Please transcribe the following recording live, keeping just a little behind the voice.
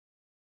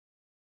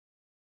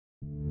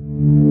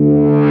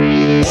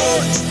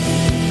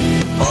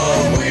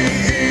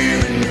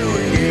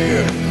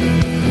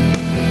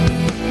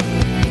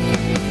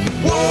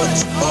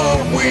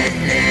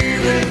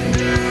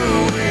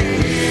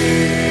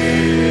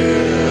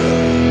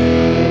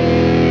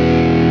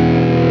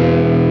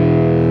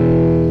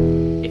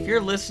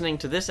listening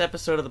to this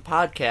episode of the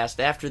podcast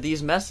after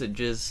these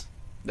messages,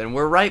 then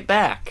we're right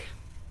back.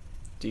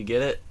 Do you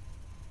get it?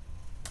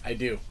 I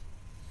do.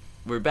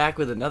 We're back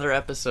with another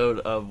episode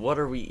of What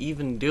Are We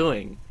Even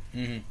Doing?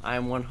 Mm-hmm. I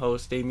am one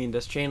host, Damien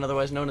Deschain,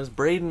 otherwise known as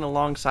Braden,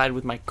 alongside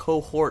with my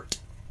cohort.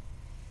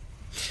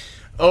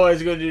 Oh, I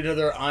was going to do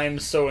another I'm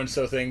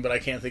so-and-so thing, but I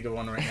can't think of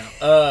one right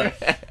now.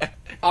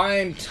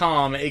 I'm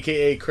Tom,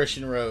 a.k.a.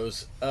 Christian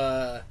Rose.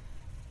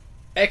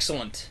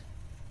 Excellent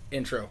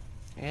intro.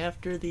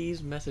 After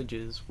these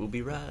messages, we'll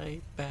be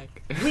right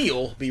back.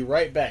 We'll be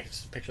right back.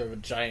 It's a picture of a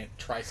giant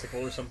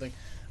tricycle or something.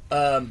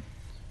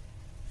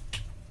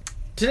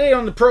 Today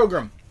on the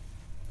program,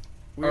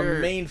 our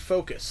main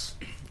focus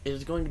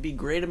is going to be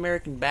Great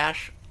American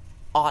Bash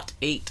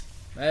 '08.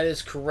 That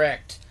is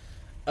correct.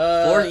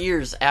 4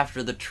 years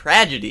after the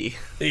tragedy.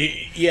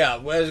 Yeah,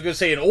 well, I was going to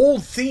say an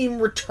old theme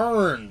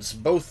returns.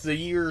 Both the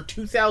year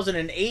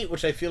 2008,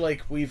 which I feel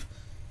like we've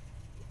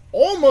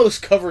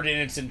almost covered in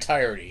its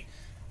entirety.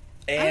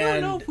 And I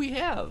don't know if we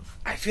have.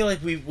 I feel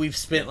like we've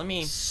spent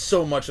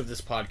so much of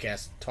this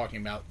podcast talking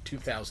about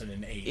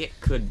 2008. It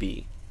could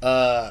be.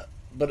 But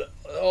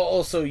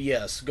also,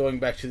 yes, going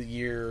back to the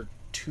year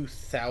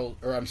 2000,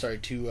 or I'm sorry,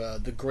 to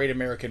the Great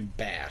American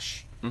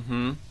Bash.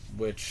 Mm-hmm.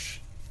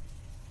 Which,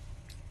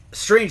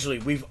 strangely,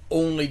 we've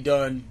only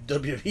done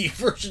WWE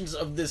versions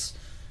of this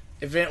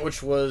event,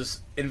 which was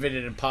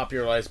invented and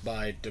popularized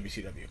by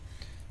WCW.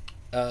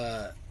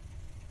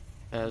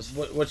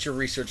 What's your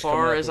research? As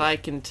far as I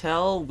can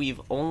tell, we've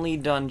only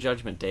done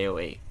Judgment Day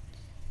 08.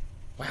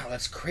 Wow,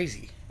 that's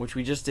crazy. Which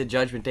we just did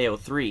Judgment Day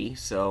 03,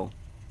 so...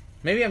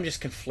 Maybe I'm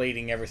just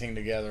conflating everything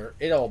together.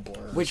 It all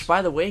blurs. Which,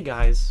 by the way,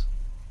 guys,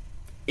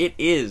 it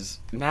is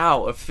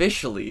now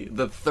officially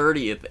the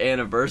 30th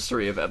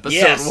anniversary of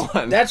episode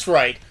 1. That's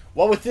right.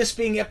 Well, with this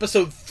being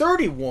episode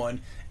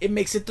 31, it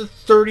makes it the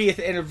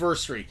 30th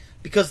anniversary.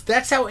 Because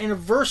that's how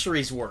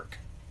anniversaries work.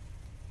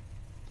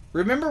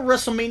 Remember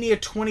WrestleMania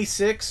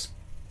 26?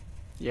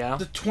 Yeah.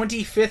 The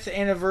 25th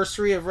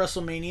anniversary of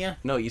WrestleMania?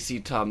 No, you see,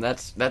 Tom,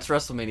 that's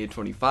WrestleMania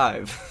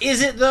 25.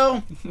 Is it,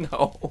 though?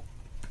 No.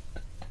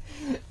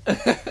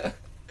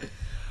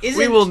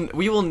 We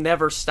will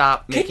never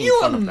stop making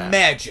fun of that. Can you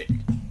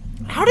imagine?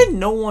 How did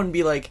no one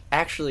be like,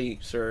 actually,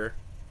 sir,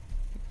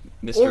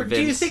 Mr. Or Vince?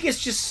 do you think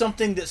it's just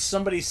something that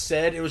somebody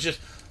said? It was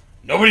just,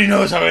 nobody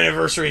knows how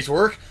anniversaries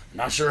work. I'm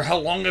not sure how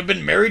long I've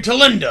been married to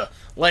Linda.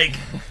 Like,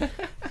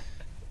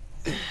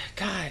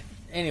 God,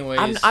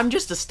 anyways. I'm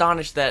just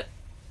astonished that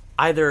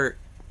either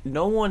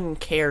no one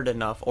cared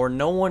enough or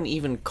no one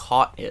even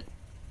caught it.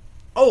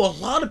 Oh, a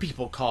lot of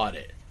people caught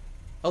it.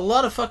 A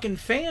lot of fucking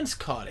fans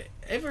caught it.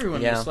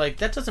 Everyone was like,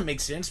 that doesn't make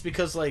sense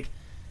because, like,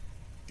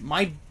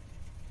 my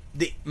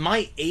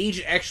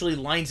age actually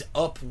lines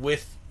up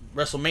with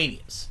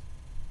WrestleMania's.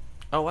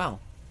 Oh, wow.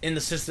 In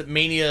the sense that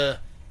Mania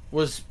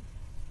was,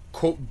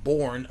 quote,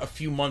 born a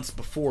few months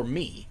before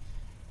me.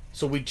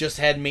 So we just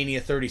had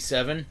Mania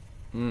 37.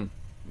 Mm.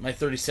 My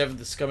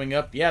 37th is coming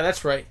up. Yeah,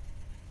 that's right.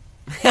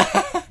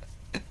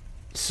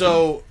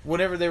 So,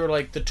 whenever they were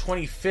like the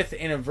 25th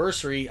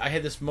anniversary, I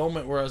had this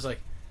moment where I was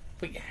like,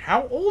 wait,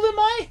 how old am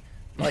I?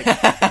 Like,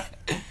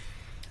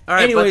 all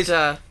right, anyways,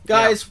 but,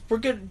 guys, we're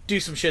going to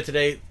do some shit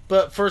today.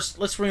 But first,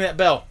 let's ring that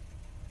bell.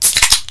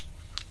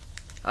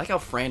 I like how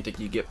frantic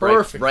you get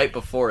right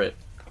before it.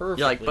 Perfect.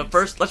 You're like, but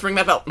first, let's ring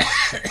that bell.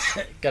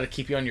 Gotta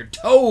keep you on your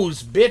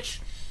toes, bitch.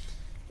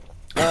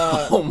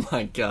 Oh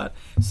my god.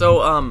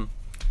 So,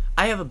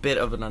 I have a bit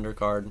of an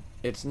undercard.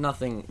 It's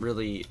nothing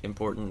really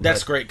important.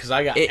 That's great, because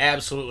I got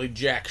absolutely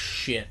jack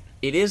shit.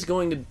 It is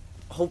going to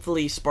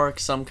hopefully spark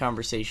some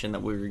conversation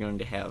that we were going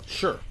to have.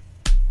 Sure.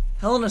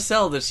 Hell in a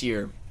Cell this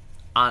year,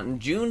 on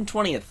June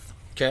 20th.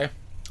 Okay.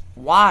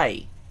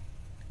 Why?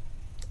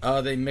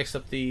 They mixed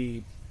up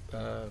the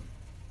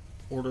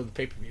order of the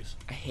pay-per-views.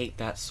 I hate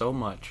that so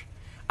much.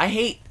 I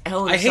hate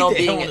Hell in a Cell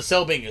being... Hell in a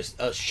Cell being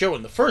a show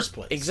in the first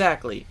place.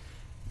 Exactly.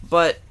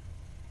 But...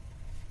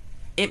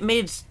 It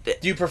made...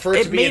 Do you prefer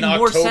it to be in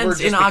October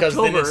just because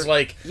then it's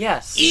like...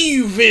 Yes.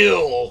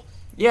 Evil!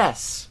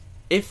 Yes.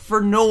 If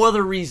for no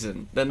other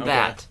reason than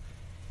that.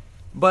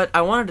 But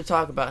I wanted to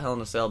talk about Hell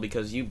in a Cell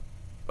because you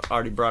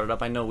already brought it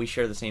up. I know we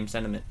share the same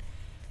sentiment.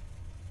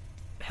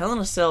 Hell in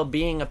a Cell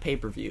being a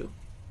pay-per-view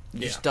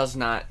just does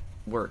not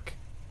work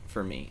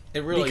for me.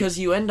 It really... Because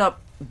you end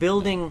up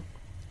building...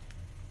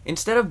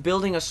 Instead of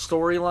building a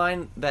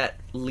storyline that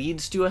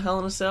leads to a Hell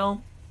in a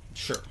Cell...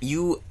 Sure.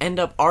 You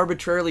end up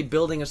arbitrarily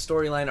building a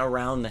storyline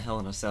around the Hell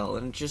in a Cell,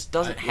 and it just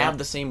doesn't have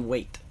the same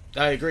weight.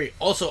 I agree.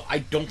 Also, I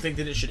don't think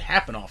that it should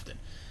happen often.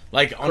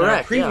 Like, on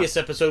our previous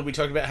episode, we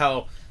talked about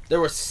how there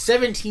were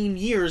 17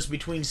 years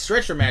between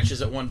stretcher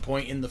matches at one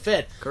point in the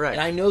Fed. Correct.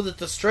 And I know that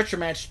the stretcher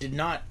match did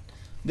not...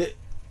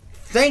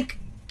 Thank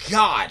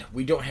God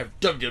we don't have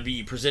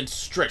WWE Presents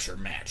Stretcher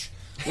Match.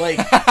 Like,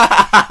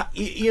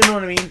 you know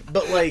what I mean?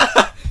 But, like...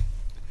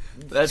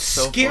 That's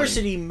so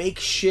scarcity funny.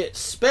 Makes shit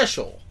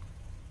special.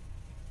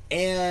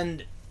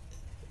 And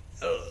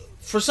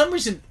for some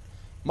reason,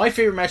 my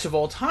favorite match of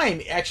all time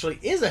actually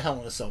is a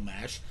Hell in a Cell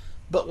match.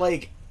 But,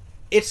 like,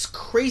 it's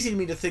crazy to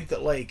me to think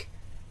that, like,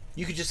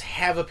 you could just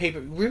have a paper.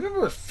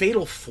 Remember a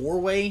Fatal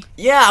 4-Way?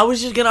 Yeah, I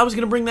was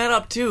gonna bring that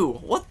up too.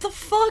 What the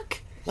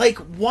fuck? Like,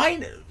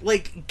 why?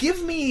 Like,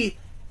 give me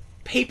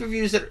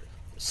pay-per-views that are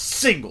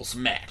singles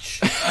match.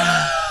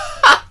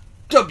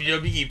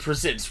 WWE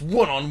presents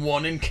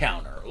one-on-one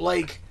encounter.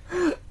 Like,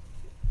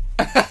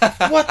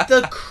 what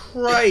the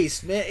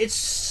Christ, man? It's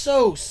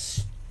so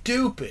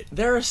stupid.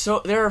 There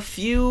are a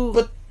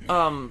few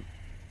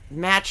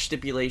match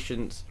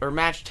stipulations or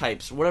match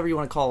types, whatever you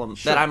want to call them,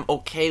 that I'm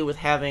okay with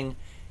having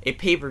a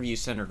pay-per-view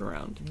centered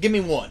around. Give me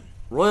one.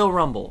 Royal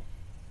Rumble.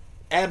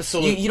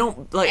 Absolutely. You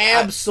don't like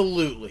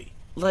absolutely.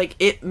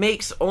 It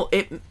makes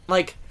it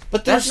like.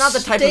 But that's not the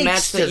type of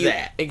match that you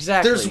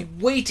exactly. There's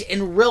weight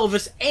and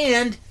relevance,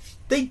 and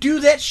they do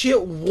that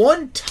shit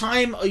one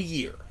time a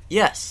year.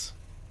 Yes.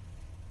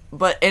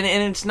 But and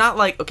it's not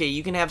like, okay,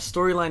 you can have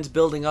storylines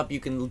building up, you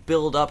can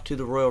build up to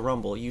the Royal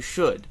Rumble. You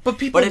should. But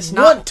people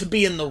want to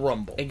be in the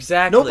Rumble.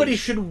 Exactly. Nobody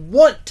should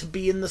want to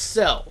be in the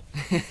Cell.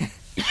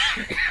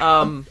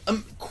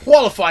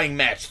 Qualifying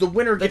match. The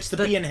winner gets to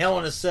be in Hell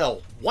in a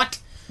Cell. What?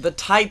 The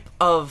type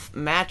of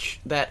match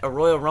that a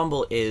Royal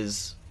Rumble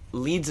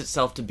leads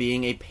itself to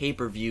being a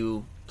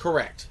pay-per-view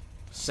correct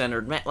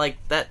centered match. Like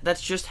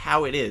that's just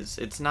how it is.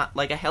 It's not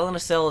like a Hell in a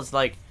Cell is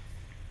like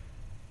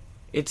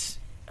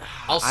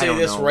I'll say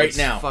this right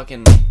now.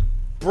 Fucking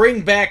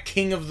bring back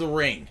King of the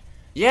Ring.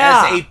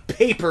 Yeah. As a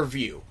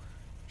pay-per-view.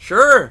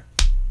 Sure.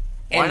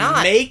 Why and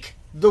not? Make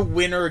the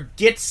winner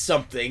get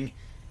something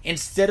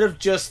instead of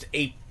just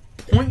a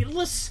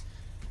pointless,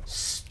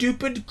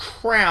 stupid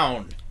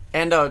crown.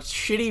 And a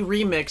shitty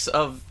remix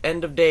of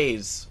End of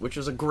Days, which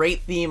was a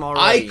great theme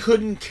already. I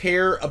couldn't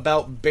care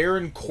about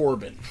Baron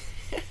Corbin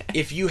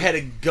if you had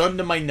a gun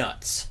to my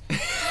nuts.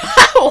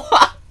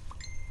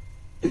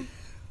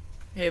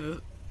 Hey,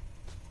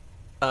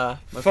 my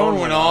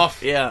phone went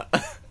off. Yeah.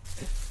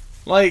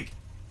 Like,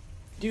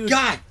 dude.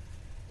 God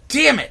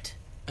damn it.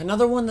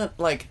 Another one that,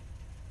 like,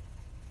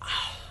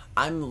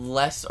 I'm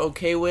less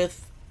okay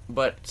with,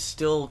 but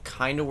still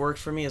kind of works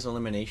for me is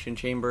Elimination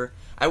Chamber.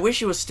 I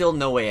wish it was still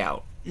No Way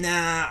Out.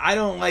 Nah, I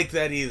don't like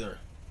that either.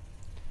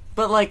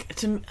 But, like,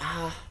 to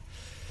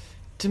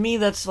me,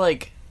 that's,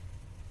 like...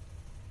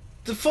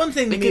 The fun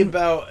thing to me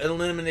about an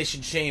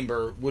Elimination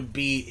Chamber would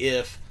be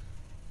if,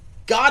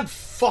 God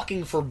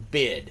fucking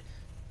forbid,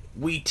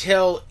 we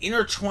tell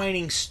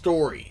intertwining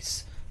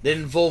stories that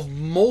involve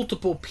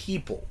multiple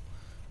people,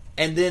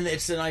 and then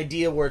it's an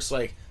idea where it's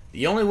like,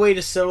 the only way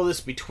to settle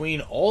this between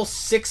all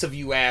 6 of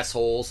you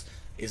assholes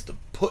is to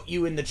put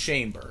you in the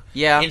chamber.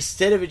 Yeah.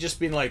 Instead of it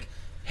just being like,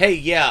 hey,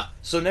 yeah,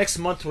 so next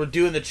month we're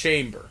doing the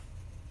chamber.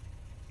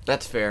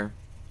 That's fair.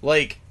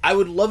 Like, I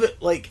would love it,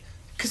 like,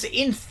 because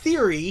in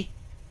theory,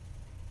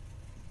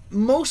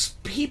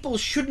 most people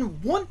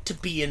shouldn't want to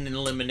be in an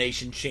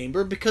elimination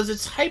chamber because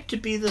it's hyped to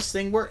be this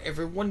thing where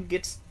everyone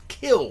gets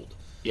killed.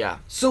 Yeah.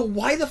 So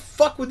why the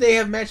fuck would they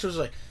have matches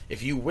like,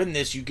 if you win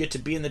this, you get to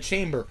be in the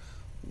chamber?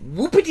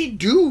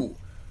 Whoopity-doo.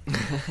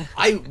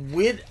 I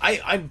win,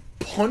 I'm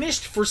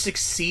punished for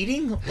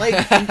succeeding?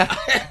 Like...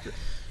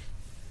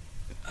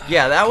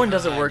 Yeah, that one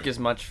doesn't work as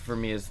much for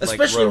me as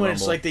especially like when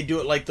it's like they do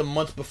it like the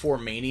month before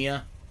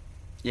Mania.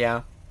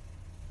 Yeah.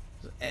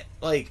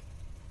 Like,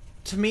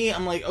 to me,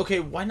 I'm like, okay,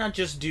 why not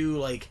just do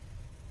like,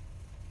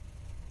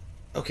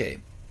 okay,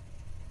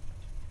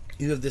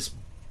 you have this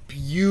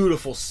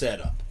beautiful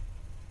setup.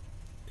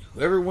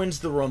 Whoever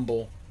wins the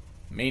Rumble,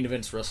 main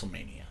event's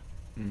WrestleMania.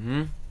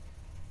 Mm-hmm.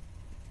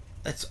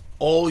 That's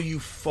all you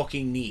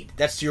fucking need.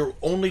 That's your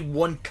only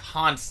one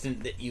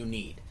constant that you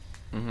need.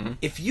 Mm-hmm.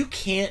 If you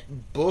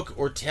can't book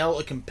or tell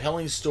a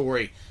compelling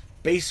story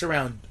based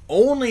around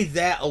only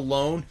that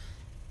alone,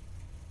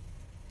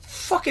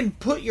 fucking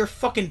put your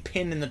fucking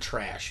pin in the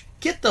trash.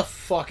 Get the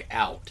fuck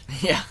out.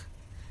 Yeah.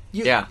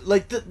 Yeah.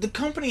 Like, the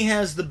company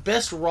has the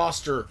best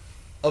roster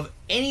of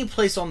any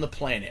place on the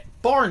planet,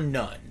 bar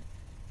none.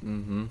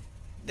 Mm-hmm.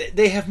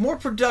 They have more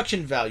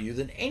production value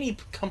than any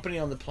company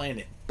on the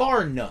planet,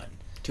 bar none.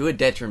 To a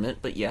detriment,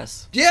 but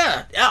yes.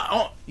 Yeah.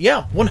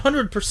 Yeah,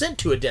 100%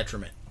 to a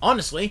detriment.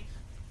 Honestly.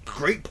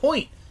 Great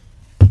point.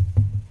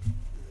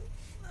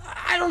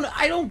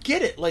 I don't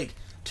get it. Like,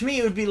 to me,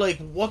 it would be like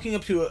walking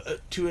up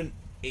to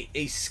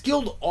a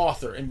skilled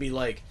author and be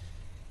like,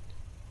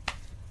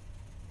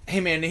 "Hey,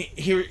 man,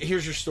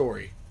 here's your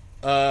story.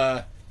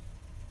 The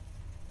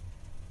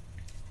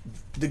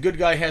good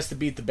guy has to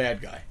beat the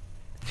bad guy,"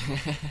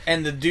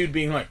 and the dude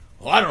being like,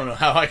 "Well, I don't know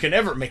how I can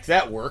ever make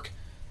that work."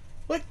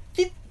 Like,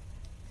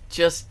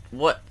 just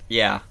what?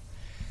 Yeah.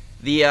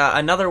 The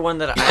another one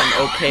that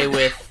I'm okay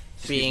with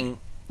being.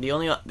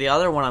 The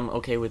other one I'm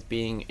okay with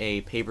being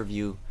a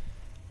pay-per-view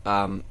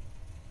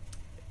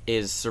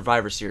is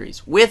Survivor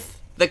Series,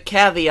 with the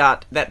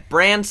caveat that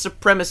brand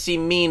supremacy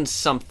means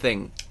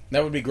something.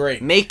 That would be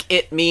great. Make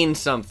it mean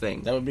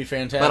something. That would be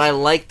fantastic. But I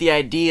like the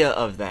idea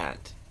of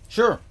that.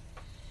 Sure.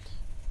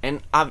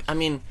 And I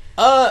mean,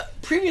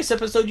 previous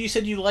episode you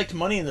said you liked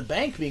Money in the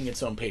Bank being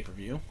its own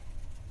pay-per-view.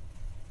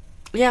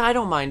 Yeah, I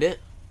don't mind it.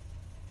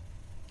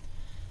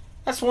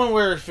 That's one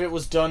where if it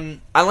was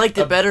done... I liked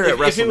it better at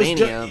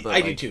WrestleMania.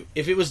 I do too.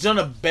 If it was done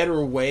a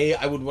better way,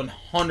 I would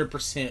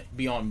 100%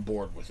 be on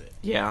board with it.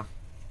 Yeah.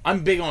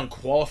 I'm big on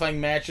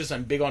qualifying matches.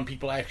 I'm big on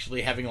people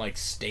actually having, like,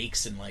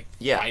 stakes and, like,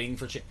 fighting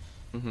for shit.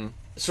 Mm-hmm.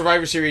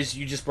 Survivor Series,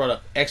 you just brought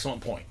up.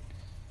 Excellent point.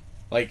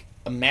 Like,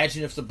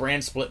 imagine if the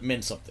brand split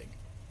meant something.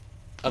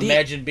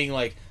 Imagine being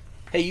like,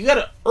 hey, you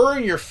gotta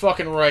earn your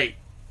fucking right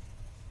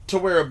to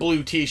wear a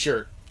blue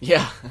t-shirt.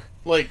 Yeah.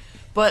 Like...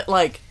 But,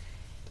 like...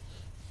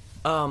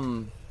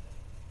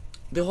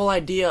 the whole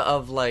idea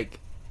of, like,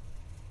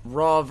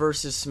 Raw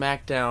versus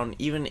SmackDown,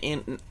 even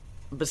in...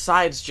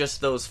 Besides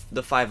just the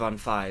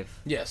 5-on-5.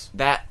 Yes.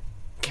 That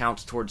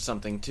counts towards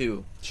something,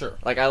 too. Sure.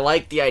 Like, I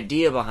like the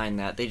idea behind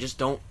that. They just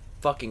don't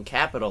fucking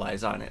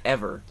capitalize on it,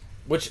 ever.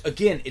 Which,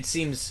 again, it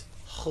seems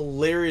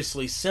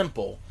hilariously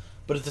simple,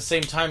 but at the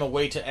same time a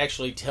way to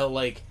actually tell,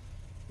 like,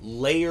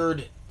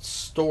 layered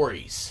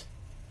stories.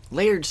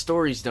 Layered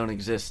stories don't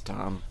exist,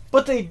 Tom.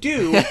 But they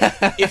do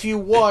if you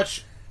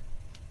watch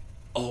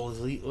All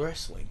Elite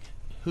Wrestling,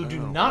 who do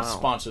not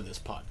sponsor this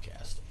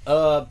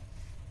podcast.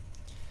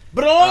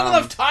 But along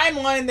enough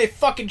timeline, they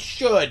fucking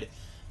should.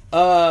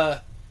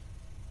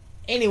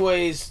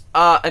 Anyways,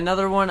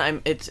 another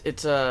one.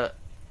 It's a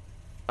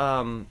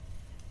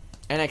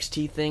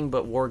NXT thing,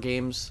 but War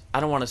Games. I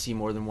don't want to see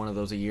more than one of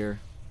those a year.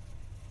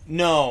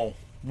 No,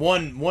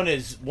 one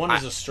is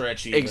a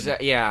stretch.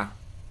 Exactly. Yeah,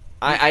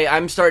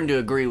 I'm starting to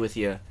agree with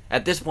you.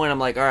 At this point, I'm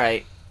like, all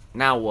right,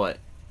 now what?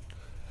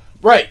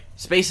 Right.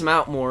 Space them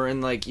out more,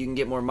 and like you can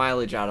get more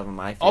mileage out of them.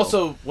 I feel.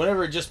 Also,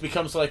 whenever it just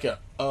becomes like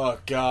oh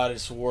god,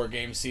 it's War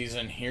Game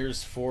season.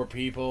 Here's 4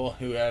 people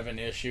who have an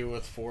issue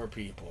with 4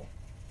 people.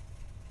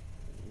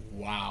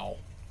 Wow.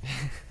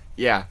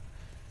 Yeah.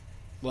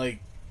 Like,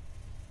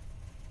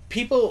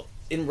 people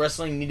in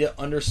wrestling need to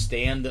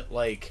understand that,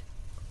 like,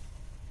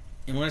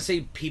 and when I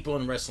say people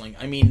in wrestling,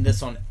 I mean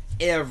this on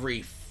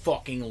every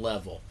fucking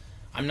level.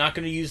 I'm not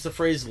going to use the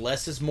phrase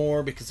less is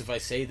more, because if I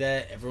say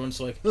that, everyone's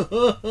like,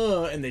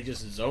 and they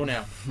just zone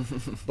out.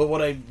 But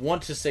what I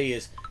want to say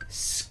is,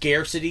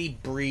 scarcity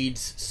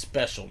breeds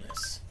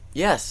specialness.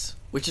 Yes,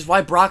 which is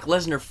why Brock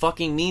Lesnar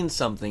fucking means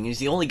something. He's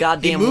the only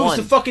goddamn one. He moves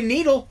the fucking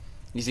needle.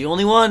 He's the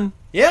only one.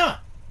 Yeah.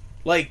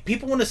 Like,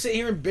 people want to sit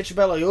here and bitch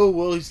about, like, oh,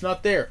 well, he's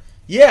not there.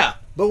 Yeah,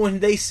 but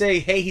when they say,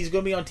 hey, he's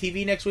going to be on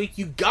TV next week,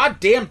 you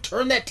goddamn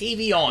turn that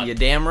TV on. You're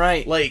damn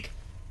right. Like,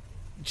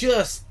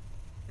 just...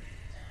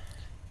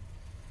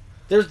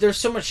 There's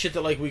so much shit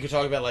that, like, we could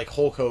talk about, like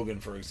Hulk Hogan,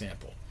 for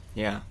example.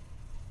 Yeah.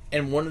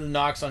 And one of the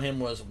knocks on him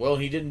was, well,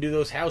 he didn't do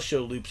those house show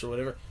loops or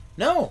whatever.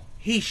 No,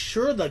 he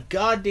sure the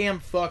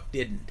goddamn fuck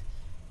didn't.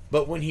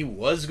 But when he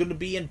was going to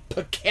be in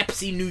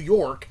Poughkeepsie, New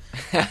York,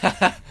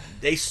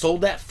 they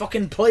sold that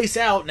fucking place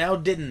out now,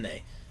 didn't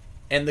they?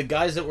 And the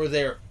guys that were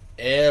there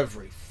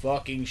every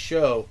fucking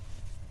show,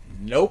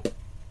 nope.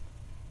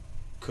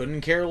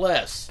 Couldn't care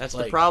less. That's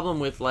like, the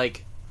problem with,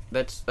 like,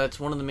 that's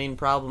one of the main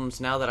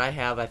problems now that I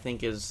have, I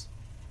think, is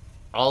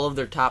all of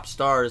their top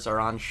stars are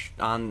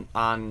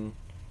on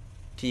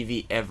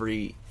TV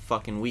every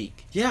fucking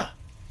week. Yeah.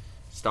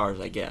 Stars,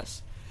 I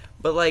guess.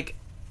 But, like,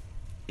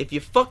 if you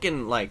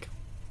fucking, like,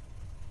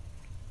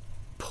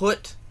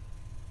 put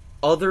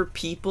other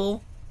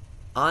people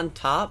on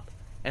top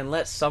and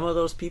let some of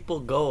those people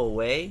go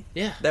away,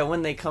 yeah, that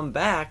when they come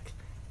back,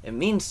 it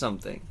means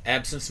something.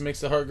 Absence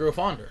makes the heart grow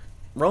fonder.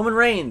 Roman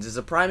Reigns is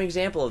a prime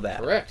example of that.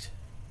 Correct.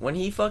 When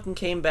he fucking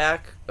came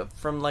back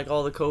from, like,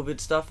 all the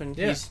COVID stuff, and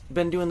he's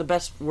been doing the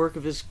best work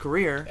of his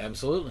career.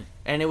 Absolutely.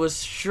 And it was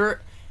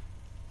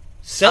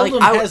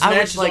seldom has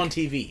matches on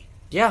TV.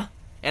 Yeah.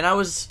 And I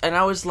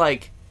was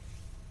like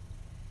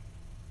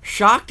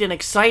shocked and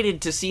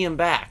excited to see him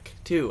back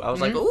too. I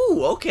was like,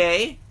 ooh,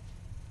 okay.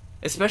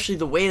 Especially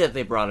the way that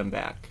they brought him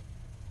back.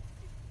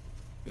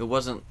 It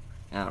wasn't,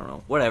 I don't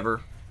know, whatever.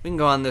 We can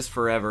go on this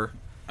forever.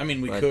 I mean,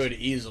 we could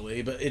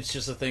easily, but it's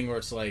just a thing where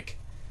it's like,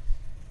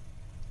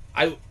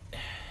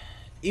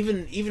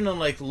 even on,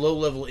 like, low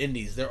level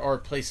indies, there are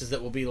places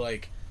that will be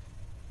like,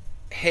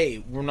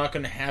 hey, we're not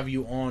going to have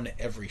you on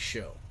every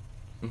show.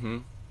 Mm-hmm.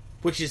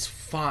 Which is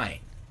fine.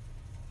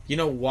 You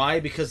know why?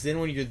 Because then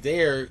when you're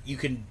there, you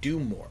can do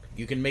more.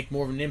 You can make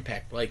more of an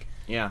impact. Like,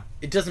 yeah,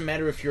 it doesn't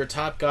matter if you're a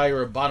top guy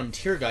or a bottom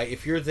tier guy.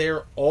 If you're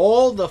there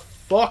all the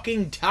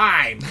fucking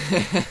time,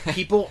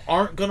 people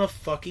aren't gonna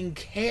fucking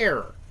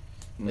care.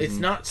 Mm-hmm. It's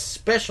not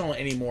special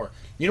anymore.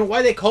 You know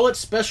why they call it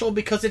special?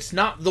 Because it's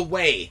not the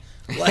way.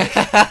 Like,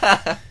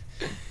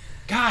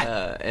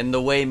 God. And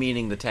the way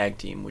meaning the tag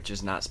team, which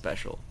is not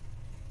special.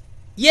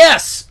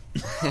 Yes!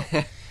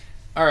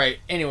 Alright,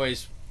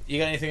 anyways, you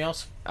got anything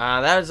else?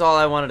 That is all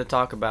I wanted to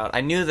talk about.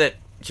 I knew that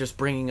just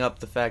bringing up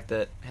the fact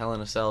that Hell in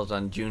a Cell is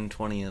on June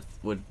 20th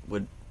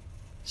would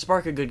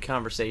spark a good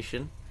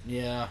conversation.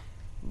 Yeah.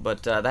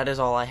 But that is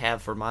all I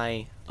have for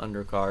my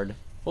undercard.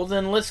 Well,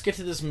 then let's get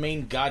to this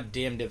main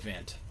goddamned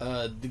event.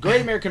 The Great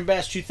American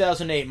Bash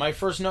 2008. My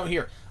first note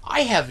here.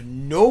 I have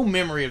no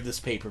memory of this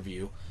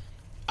pay-per-view.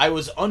 I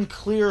was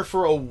unclear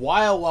for a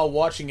while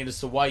watching it as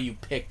to why you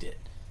picked it.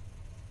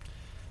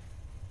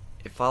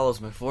 It follows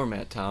my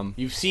format, Tom.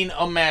 You've seen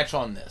a match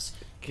on this.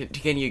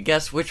 Can you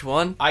guess which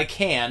one? I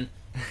can.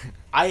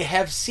 I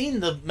have seen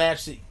the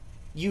match that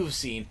you've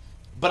seen,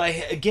 but I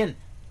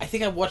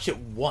think I watched it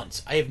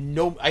once.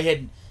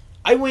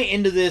 I went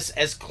into this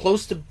as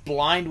close to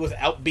blind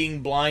without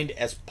being blind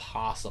as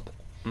possible.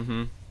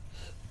 Mm-hmm.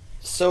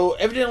 So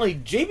evidently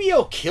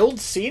JBL killed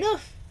Cena?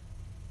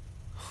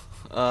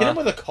 Hit him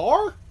with a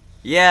car?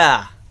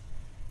 Yeah.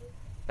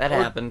 That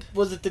happened.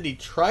 Was it that he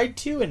tried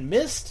to and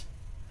missed?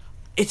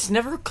 It's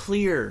never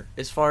clear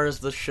as far as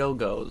the show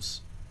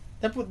goes.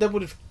 That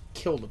would have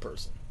killed a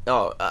person.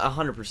 Oh,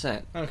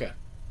 100%. Okay.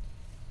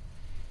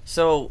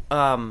 So,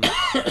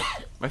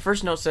 my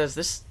first note says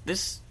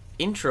this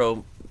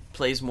intro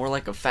plays more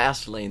like a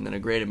Fast Lane than a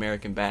Great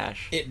American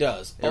Bash. It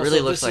does. It really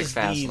looks like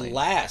Fast Lane. This is the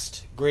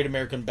last Great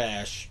American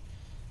Bash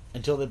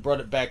until they brought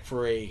it back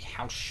for a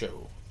house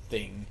show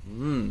thing.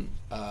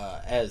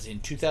 As in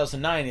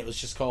 2009, it was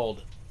just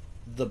called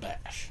The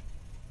Bash.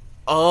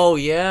 Oh,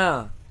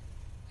 yeah.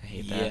 I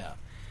hate that.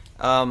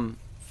 Yeah.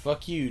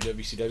 Fuck you,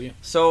 WCW.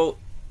 So,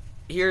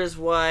 here's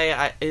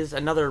why is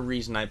another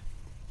reason I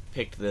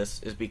picked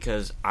this is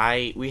because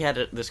we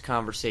had this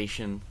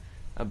conversation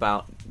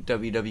about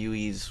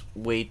WWE's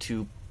way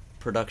too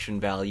production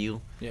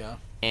value. Yeah.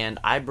 And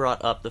I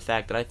brought up the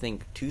fact that I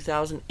think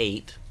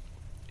 2008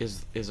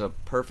 is a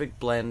perfect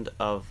blend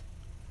of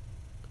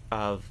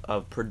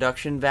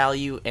production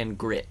value and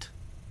grit.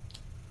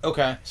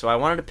 Okay. So I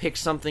wanted to pick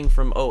something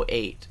from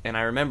 2008, and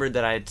I remembered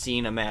that I had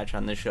seen a match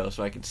on this show,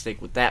 so I could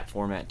stick with that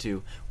format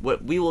too.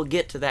 We will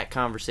get to that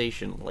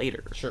conversation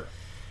later. Sure.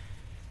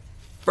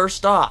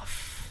 First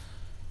off,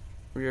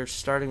 we are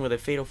starting with a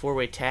Fatal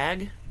 4-Way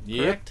tag,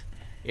 correct?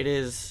 It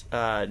is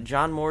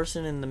John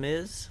Morrison and The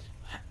Miz.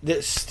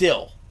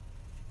 Still,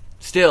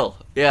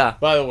 yeah.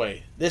 by the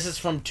way, this is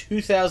from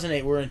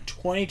 2008. We're in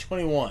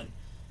 2021.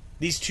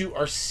 These two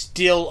are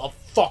still a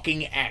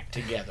fucking act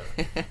together.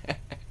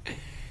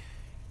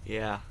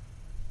 Yeah.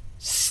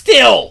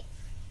 Still!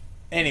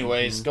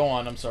 Anyways, go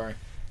on. I'm sorry.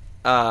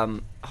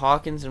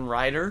 Hawkins and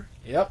Ryder.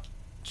 Yep.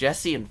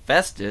 Jesse and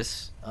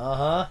Festus.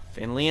 Uh-huh.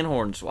 Finley and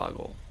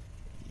Hornswoggle.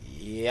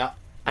 Yep.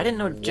 I didn't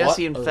know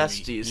Jesse and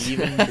Festus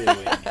even doing.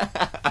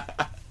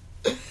 I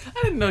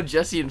didn't know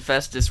Jesse and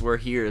Festus were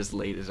here as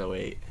late as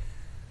 08.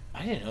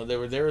 I didn't know they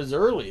were there as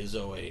early as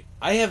 08.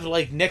 I have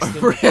next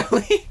to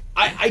really.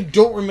 I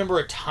don't remember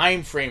a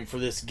time frame for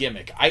this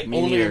gimmick. I Me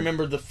only neither.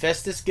 remember the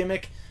Festus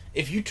gimmick.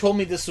 If you told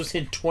me this was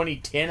in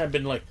 2010, I'd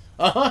been like,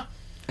 uh-huh.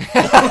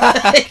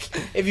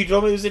 If you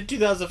told me it was in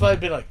 2005, I'd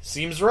been like,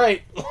 seems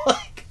right.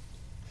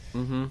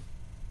 Mm-hmm.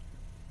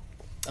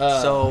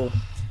 So,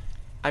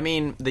 I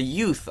mean, the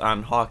youth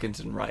on Hawkins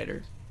and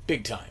Ryder.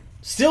 Big time.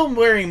 Still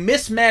wearing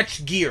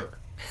mismatched gear.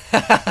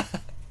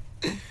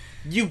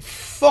 You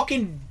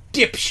fucking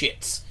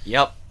dipshits.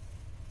 Yep.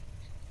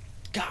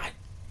 God.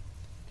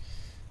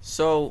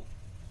 So,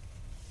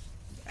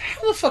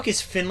 how the fuck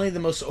is Finlay the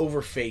most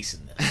over face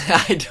in this?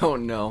 I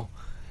don't know.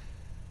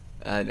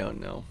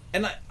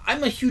 And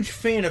I'm a huge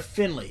fan of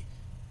Finlay.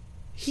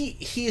 He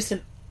is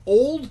an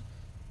old,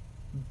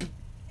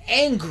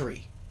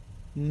 angry,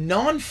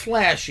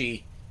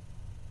 non-flashy,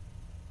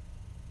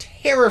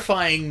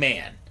 terrifying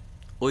man.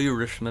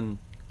 Irishman.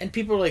 And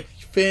people are like,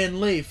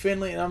 Finlay,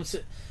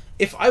 and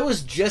if I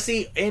was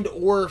Jesse and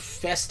or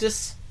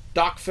Festus,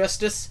 Doc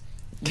Festus,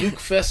 Luke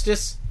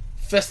Festus,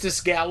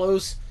 Festus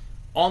Gallows,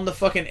 on the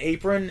fucking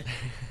apron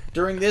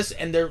during this,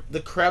 and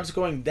the crowd's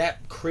going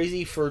that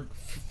crazy for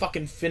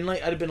fucking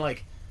Finlay, I'd have been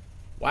like,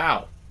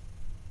 wow,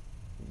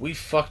 we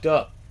fucked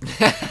up.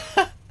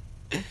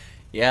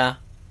 Yeah.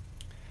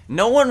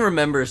 No one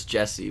remembers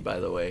Jesse, by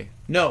the way.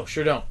 No,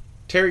 sure don't.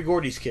 Terry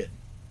Gordy's kid.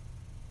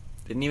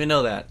 Didn't even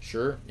know that.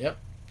 Sure, yep.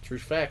 True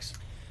facts.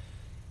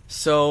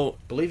 So,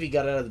 Believe he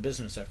got out of the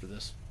business after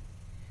this.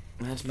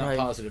 That's Not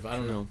positive. I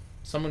don't know.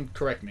 Someone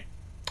correct me.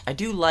 I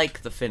do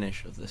like the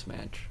finish of this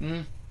match.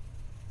 Mm.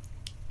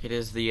 It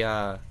is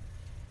the,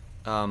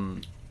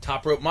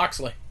 Top rope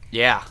Moxley.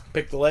 Yeah.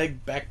 Pick the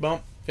leg, back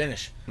bump,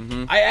 finish.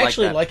 Mm-hmm. I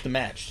actually like the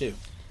match, too.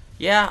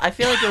 Yeah, I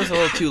feel like it was a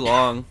little too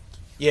long.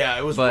 Yeah,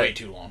 it was way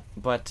too long.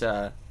 But,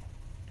 I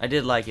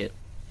did like it.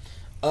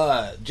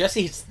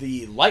 Jesse hits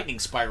the lightning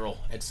spiral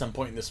at some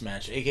point in this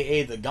match,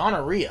 a.k.a. the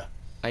gonorrhea.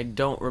 I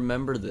don't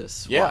remember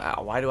this. Yeah.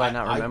 Why do I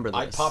not remember this?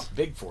 I popped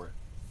big for it.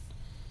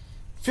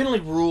 Finlay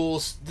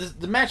rules.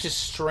 The match is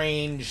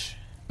strange.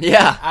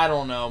 Yeah. I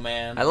don't know,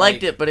 man. I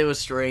liked it, but it was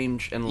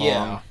strange and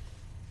long.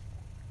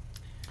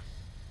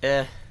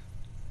 Yeah.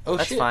 Oh,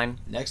 that's shit. fine.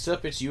 Next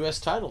up, it's U.S.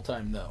 title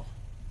time, though.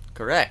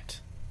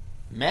 Correct.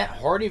 Matt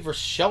Hardy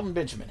versus Shelton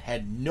Benjamin.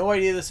 Had no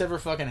idea this ever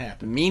fucking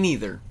happened. Me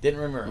neither. Didn't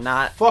remember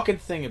a fucking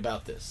thing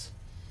about this.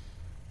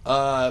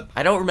 I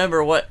don't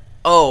remember what...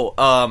 Oh,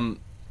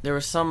 there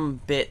was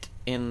some bit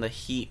in the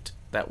heat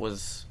that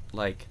was,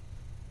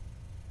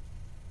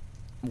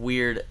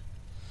 weird.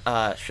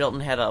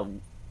 Shelton had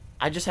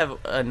I just have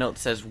a note that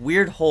says,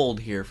 weird hold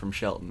here from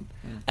Shelton.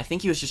 I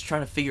think he was just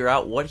trying to figure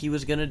out what he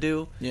was going to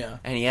do. Yeah.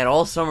 And he had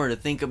all summer to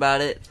think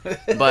about it,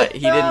 but he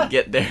didn't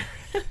get there.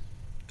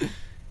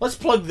 Let's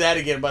plug that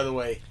again, by the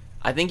way.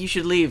 I think you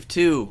should leave,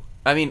 too.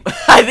 I mean,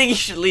 I think you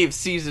should leave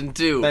season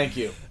 2. Thank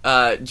you.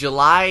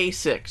 July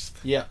 6th.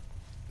 Yeah.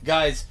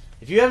 Guys,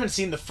 if you haven't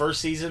seen the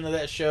first season of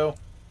that show,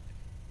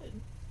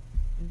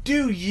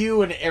 do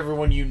you and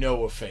everyone you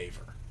know a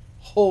favor.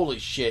 Holy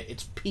shit,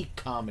 it's peak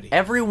comedy.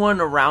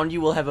 Everyone around you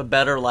will have a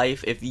better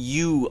life if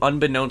you,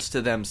 unbeknownst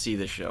to them, see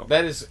the show.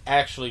 That is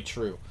actually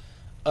true.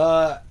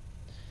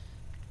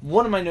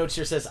 One of my notes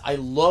here says, I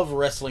love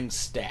wrestling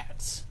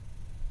stats.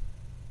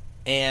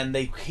 And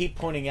they keep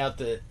pointing out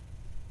that,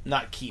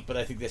 not keep, but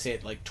I think they say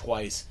it like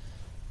twice.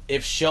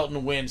 If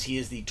Shelton wins, he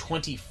is the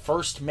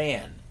 21st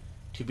man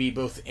to be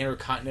both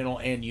Intercontinental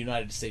and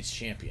United States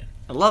champion.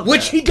 I love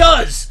Which that. he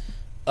does!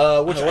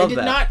 Which I did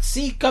that. not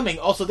see coming.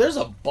 Also, there's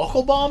a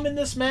buckle bomb in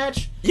this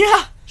match.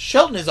 Yeah!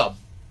 Shelton is a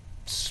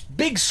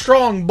big,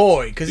 strong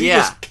boy, because he Yeah.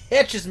 just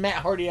catches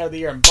Matt Hardy out of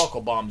the air and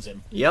buckle bombs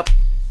him. Yep.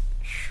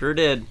 Sure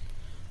did.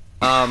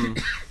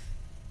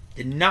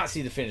 Did not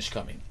see the finish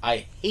coming.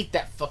 I hate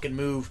that fucking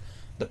move.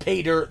 The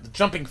pay dirt, the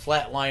jumping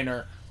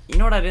flatliner. You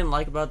know what I didn't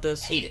like about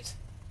this? Hate it.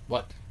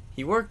 What?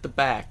 He worked the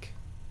back.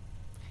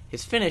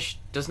 His finish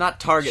does not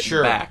target Sure,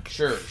 the back.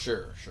 Sure.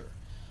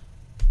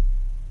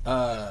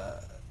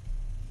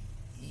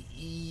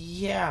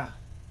 Yeah.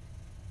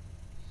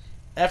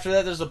 After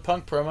that, there's a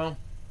Punk promo.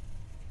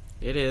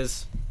 It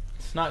is.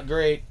 It's not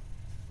great.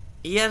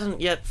 He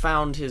hasn't yet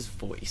found his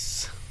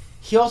voice.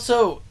 He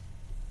also...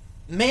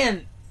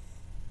 Man...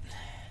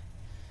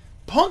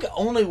 Punk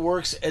only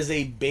works as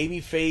a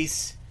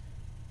babyface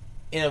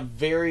in a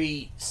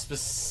very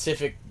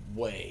specific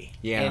way.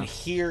 Yeah. And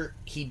here,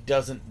 he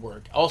doesn't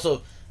work.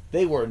 Also,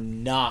 they were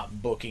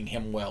not booking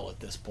him well at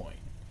this point.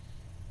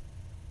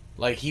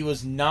 Like, he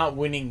was not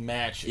winning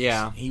matches.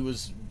 Yeah. He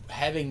was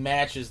having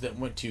matches that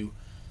went to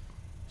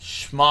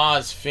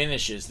schmaz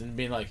finishes and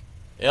being like,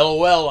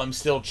 LOL, I'm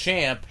still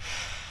champ.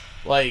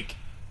 Like,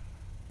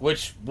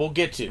 which we'll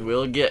get to.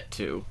 We'll get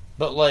to.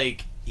 But,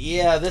 like,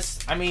 yeah, this,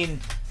 I mean,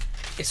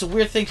 it's a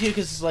weird thing, too,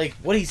 because it's like,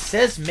 what he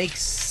says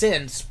makes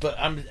sense, but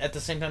I'm, at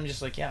the same time,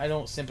 just like, yeah, I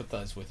don't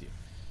sympathize with you.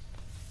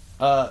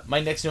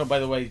 My next note, by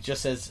the way,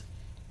 just says,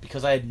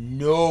 because I had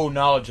no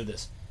knowledge of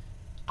this,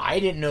 I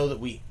didn't know that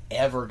we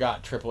ever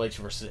got Triple H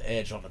versus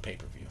Edge on the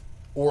pay-per-view.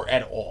 Or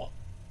at all.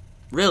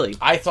 Really?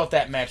 I thought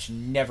that match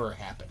never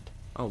happened.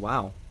 Oh,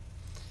 wow.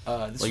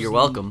 Well, You're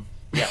welcome.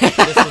 Yeah,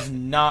 this was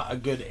not a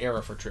good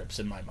era for Trips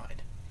in my mind.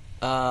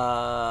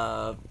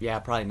 Yeah,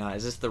 probably not.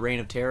 Is this the Reign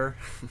of Terror?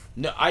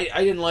 No, I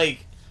didn't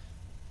like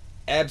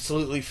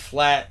absolutely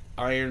flat,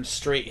 iron,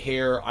 straight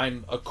hair.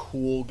 I'm a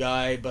cool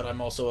guy, but I'm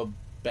also a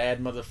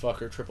bad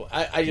motherfucker.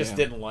 I just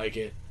didn't like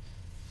it.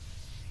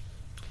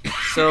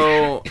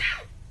 So,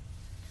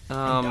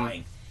 I'm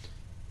dying.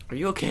 Are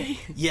you okay?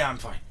 Yeah, I'm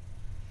fine.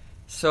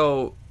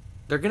 So,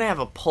 they're gonna have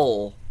a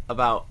poll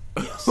about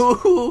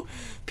who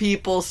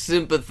people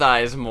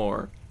sympathize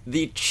more.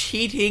 The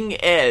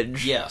cheating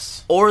Edge.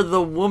 Yes. Or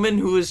the woman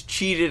who is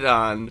cheated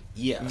on.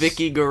 Yes.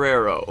 Vicky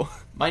Guerrero.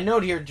 My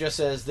note here just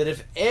says that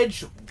if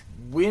Edge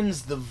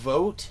wins the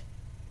vote,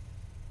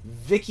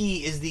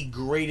 Vicky is the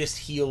greatest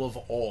heel of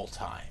all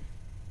time.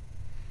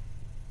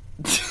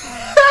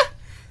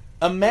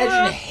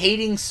 Imagine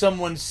hating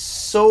someone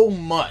so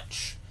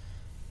much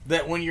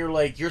that when you're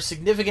like, your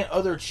significant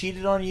other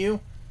cheated on you,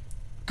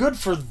 good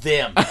for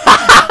them.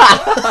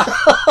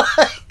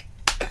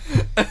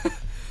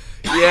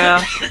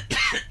 Yeah.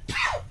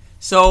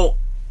 So,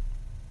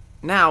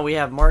 now we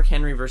have Mark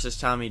Henry versus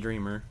Tommy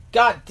Dreamer.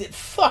 God,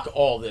 fuck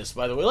all this,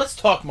 by the way. Let's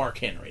talk Mark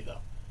Henry, though.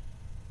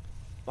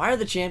 Why are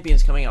the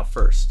champions coming out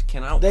first?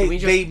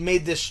 They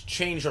made this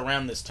change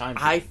around this time.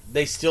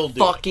 They still do.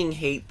 Fucking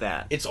hate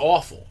that. It's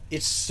awful.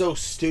 It's so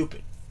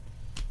stupid.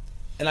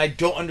 And I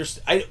don't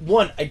understand.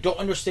 I don't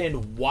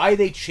understand why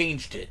they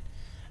changed it.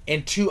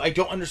 And two, I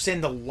don't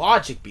understand the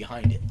logic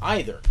behind it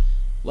either.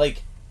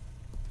 Like,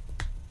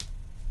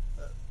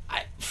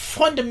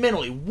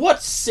 fundamentally,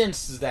 what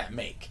sense does that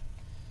make?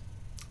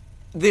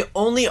 The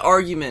only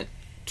argument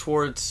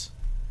towards,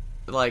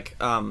 like,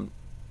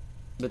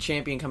 the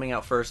champion coming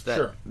out first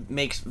that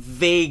makes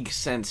vague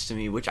sense to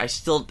me, which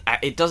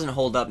it doesn't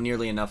hold up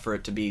nearly enough for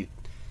it to be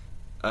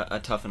a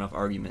tough enough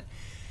argument.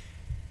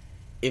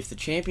 If the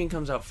champion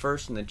comes out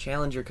first and the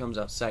challenger comes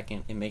out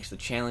second, it makes the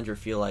challenger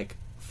feel like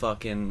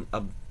fucking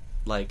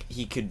like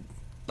he could,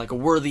 like a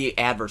worthy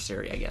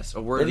adversary, I guess,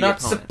 a worthy opponent.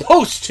 They're not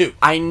supposed to.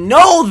 I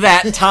know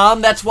that,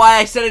 Tom. That's why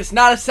I said it's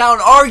not a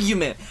sound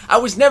argument. I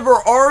was never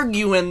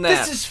arguing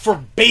that. This is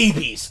for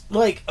babies.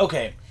 Like,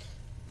 okay,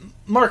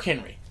 Mark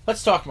Henry.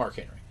 Let's talk Mark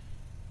Henry.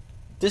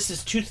 This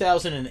is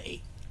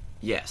 2008.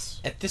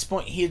 Yes. At this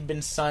point, he had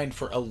been signed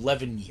for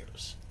 11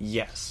 years.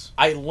 Yes.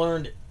 I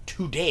learned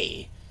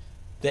today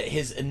that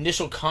his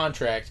initial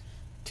contract,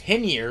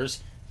 10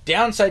 years,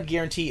 downside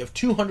guarantee of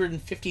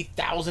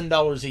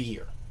 $250,000 a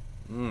year.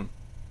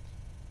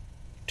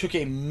 Took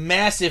a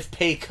massive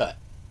pay cut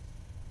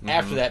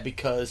after that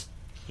because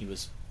he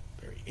was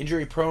very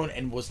injury prone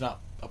and was not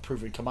a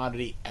proven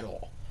commodity at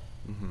all.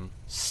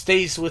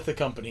 Stays with the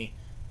company.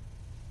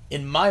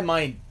 In my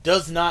mind,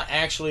 does not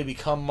actually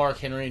become Mark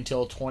Henry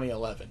until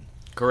 2011.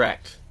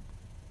 Correct.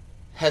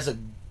 Has a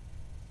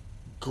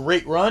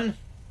great run.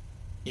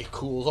 It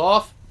cools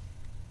off.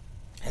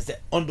 Has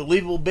that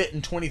unbelievable bit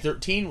in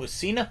 2013 with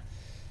Cena.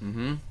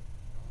 Mm-hmm.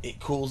 It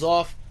cools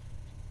off.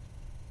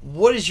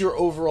 What is your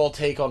overall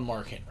take on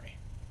Mark Henry?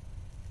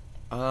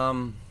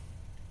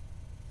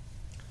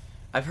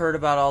 I've heard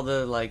about all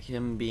the, like,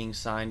 him being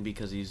signed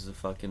because he's the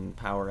fucking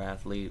power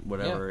athlete,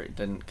 whatever. Yeah. It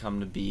didn't come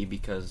to be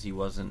because he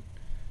wasn't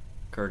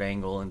Kurt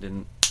Angle and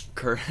didn't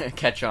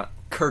catch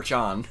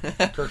on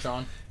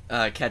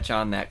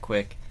that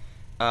quick.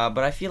 But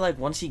I feel like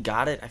once he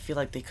got it, I feel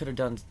like they could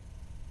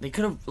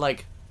have,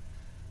 like,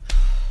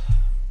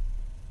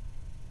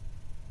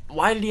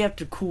 why did he have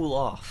to cool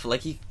off?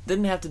 Like, he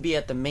didn't have to be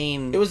at the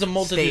main. It was a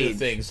multitude stage. Of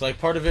things. Like,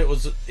 part of it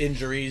was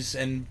injuries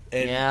and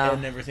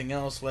everything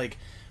else. Like,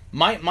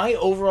 my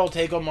overall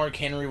take on Mark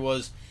Henry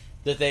was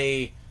that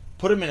they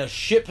put him in a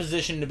shit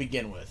position to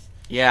begin with.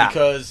 Yeah.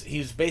 Because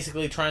he's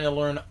basically trying to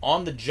learn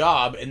on the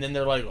job, and then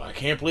they're like, I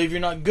can't believe you're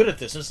not good at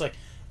this. And it's like,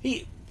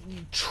 you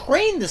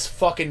train this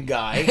fucking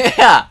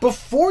guy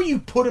before you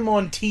put him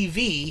on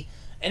TV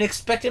and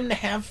expect him to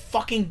have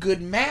fucking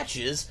good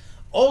matches.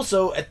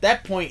 Also, at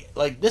that point,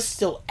 like, this is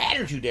still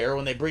Attitude Era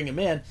when they bring him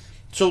in,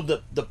 so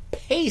the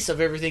pace of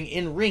everything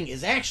in ring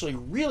is actually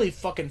really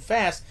fucking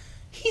fast.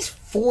 He's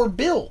 4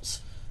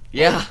 bills.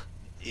 Yeah.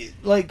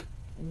 Like,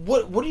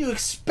 what do you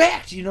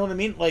expect? You know what I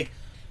mean? Like,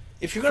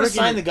 if you're going to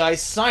sign the guy,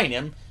 sign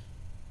him.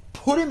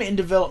 Put him in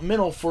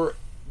developmental for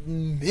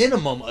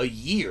minimum a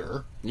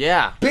year.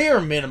 Yeah.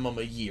 Bare minimum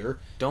a year.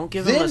 Don't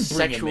give him a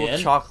sexual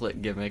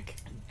chocolate gimmick.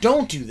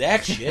 Don't do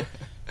that shit.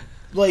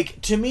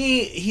 Like, to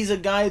me, he's a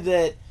guy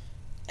that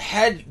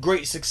had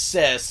great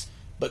success,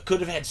 but could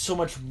have had so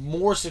much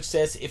more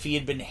success if he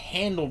had been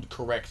handled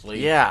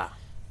correctly. Yeah.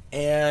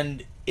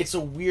 And it's a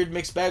weird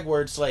mixed bag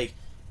where it's like,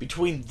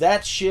 between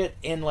that shit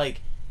and,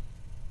 like,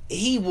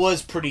 he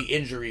was pretty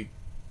injury,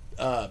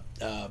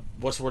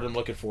 what's the word I'm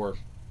looking for?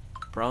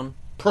 Prone?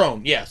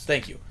 Prone, yes,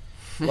 thank you.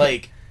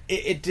 Like,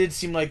 it did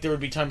seem like there would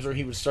be times where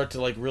he would start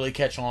to, like, really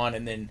catch on,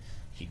 and then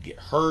he'd get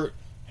hurt,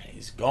 and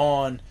he's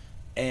gone.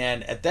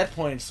 And at that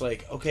point, it's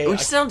like, okay...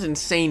 Which sounds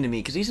insane to me,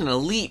 because he's an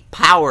elite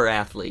power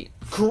athlete.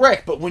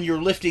 Correct, but when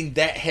you're lifting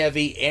that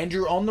heavy, and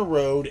you're on the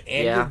road,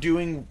 and you're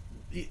doing...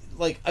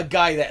 Like, a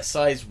guy that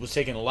size was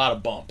taking a lot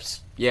of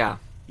bumps. Yeah.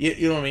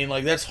 You know what I mean?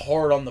 Like, that's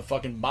hard on the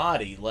fucking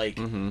body. Like,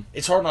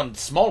 It's hard on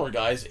smaller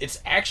guys.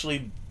 It's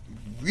actually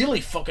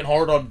really fucking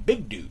hard on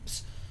big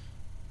dudes.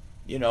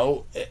 You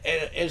know?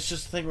 And it's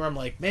just a thing where I'm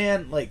like,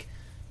 man, like...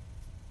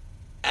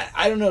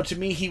 I don't know, to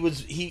me,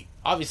 he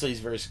obviously he's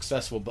very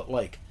successful, but,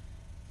 like...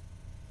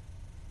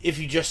 If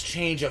you just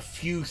change a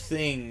few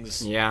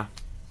things,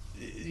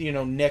 you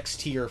know,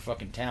 next tier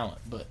fucking talent.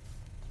 But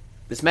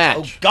this match,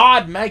 oh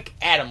God, Mike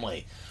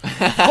Adamle,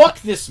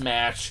 fuck this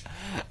match.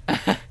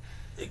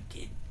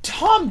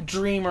 Tom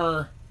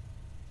Dreamer,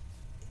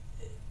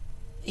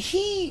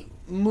 he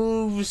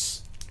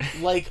moves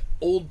like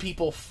old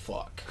people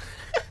fuck.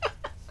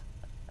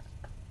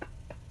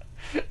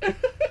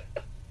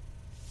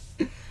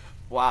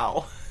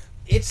 Wow,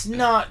 it's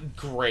not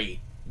great,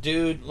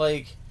 dude.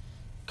 Like.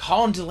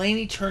 Colin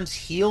Delaney turns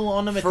heel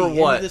on him at the end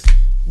of this,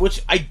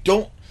 which I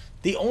don't...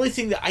 The only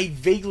thing that I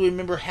vaguely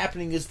remember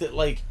happening is that,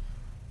 like,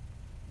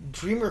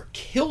 Dreamer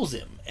kills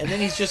him, and then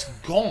he's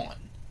just gone.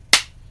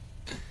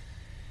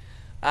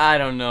 I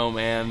don't know,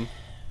 man.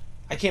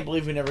 I can't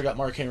believe we never got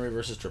Mark Henry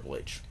versus Triple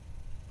H.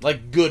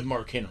 Like, good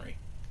Mark Henry.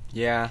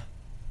 Yeah.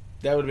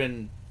 That would have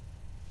been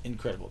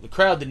incredible. The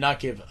crowd did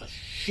not give a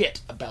shit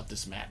about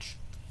this match.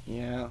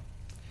 Yeah.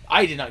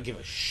 I did not give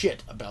a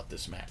shit about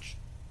this match.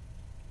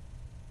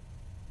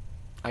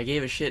 I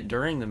gave a shit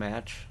during the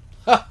match.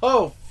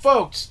 Oh,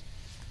 folks.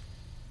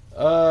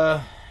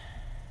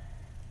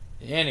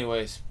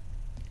 Anyways.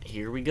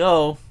 Here we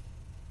go.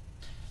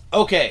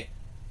 Okay.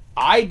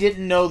 I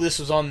didn't know this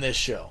was on this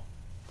show.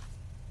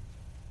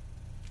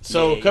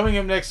 So, coming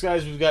up next,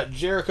 guys, we've got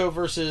Jericho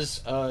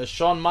versus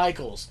Shawn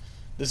Michaels.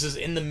 This is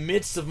in the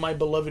midst of my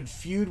beloved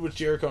feud with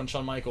Jericho and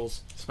Shawn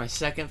Michaels. It's my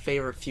second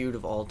favorite feud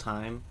of all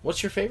time.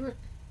 What's your favorite?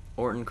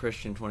 Orton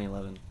Christian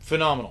 2011.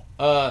 Phenomenal.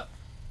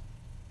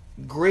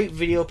 Great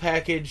video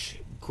package,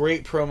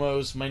 great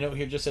promos. My note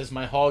here just says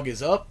my hog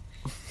is up.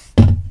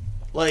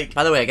 Like,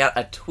 by the way, I got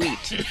a tweet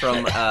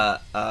from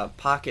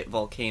Pocket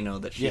Volcano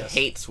that she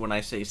hates when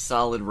I say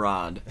solid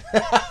rod.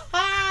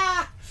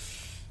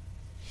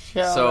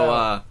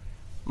 So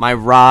my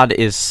rod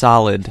is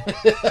solid.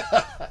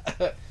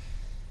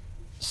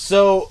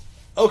 So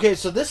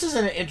this is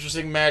an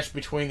interesting match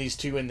between these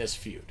two in this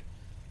feud.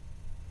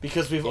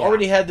 Because we've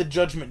already had the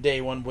Judgment Day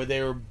one where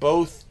they were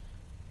both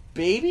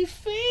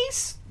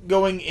babyface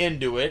going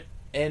into it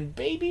and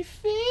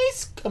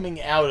babyface coming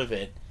out of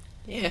it.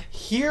 Yeah.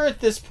 Here at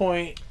this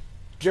point,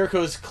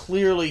 Jericho is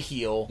clearly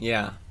heel.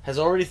 Yeah. Has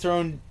already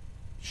thrown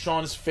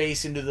Shawn's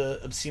face into the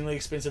obscenely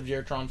expensive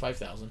Jeritron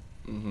 5000.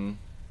 Mm-hmm.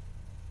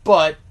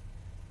 But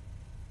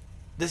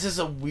this is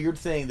a weird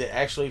thing that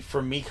actually,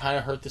 for me, kind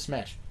of hurt this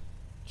match.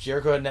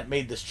 Jericho hadn't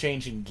made this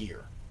change in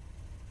gear.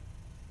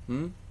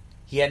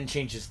 He hadn't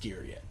changed his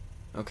gear yet.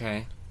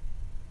 Okay.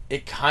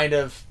 It kind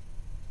of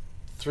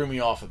threw me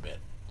off a bit.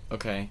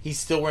 Okay. He's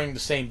still wearing the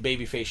same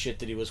babyface shit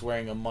that he was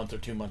wearing a month or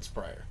 2 months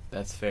prior.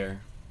 That's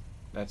fair.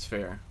 That's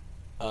fair.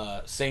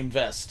 Same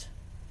vest.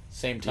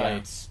 Same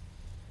tights.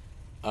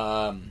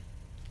 Yeah.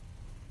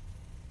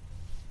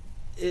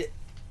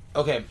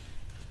 Okay.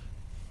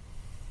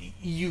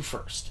 You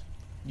first.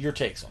 Your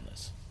takes on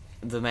this.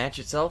 The match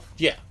itself?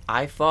 Yeah.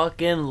 I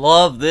fucking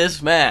love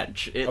this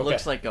match. It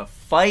looks like a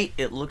fight.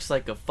 It looks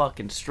like a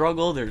fucking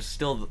struggle. They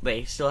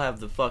still have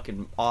the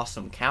fucking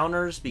awesome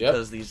counters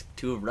because these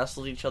two have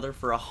wrestled each other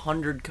for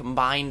 100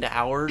 combined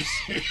hours.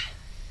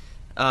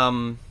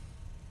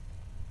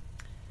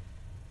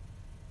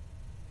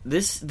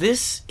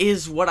 This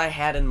is what I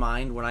had in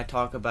mind when I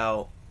talk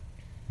about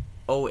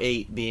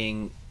 08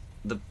 being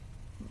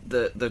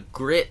the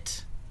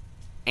grit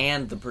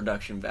and the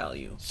production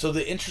value. So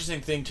the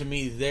interesting thing to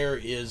me there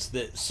is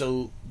that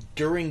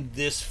during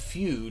this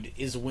feud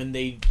is when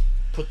they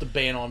put the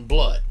ban on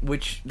blood.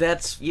 Which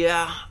that's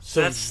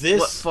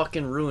what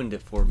fucking ruined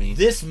it for me.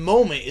 This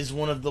moment is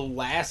one of the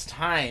last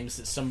times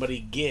that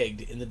somebody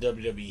gigged in the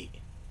WWE.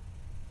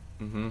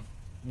 Mm-hmm.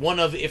 One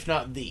of, if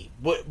not the,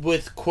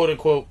 with quote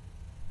unquote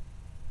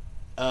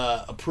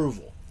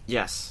approval.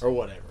 Yes. Or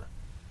whatever.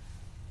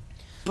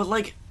 But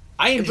like,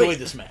 I enjoyed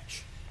this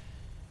match.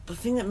 The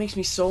thing that makes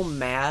me so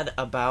mad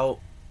about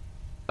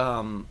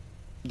them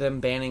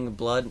banning the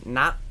blood,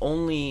 not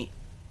only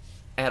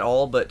at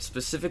all, but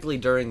specifically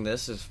during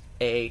this, is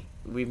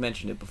we've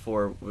mentioned it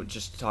before,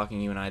 just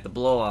talking you and I, the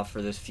blow-off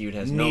for this feud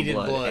has no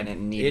blood,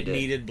 and it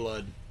needed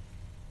blood.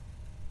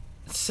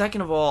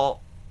 Second of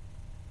all,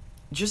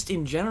 just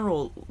in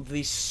general,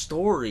 the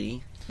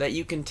story that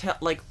you can tell,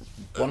 like...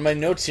 One of my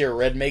notes here,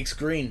 red makes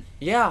green.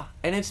 Yeah,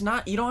 and it's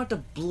not, you don't have to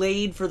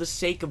blade for the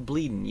sake of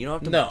bleeding. You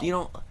don't have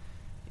to,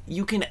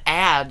 you can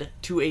add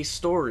to a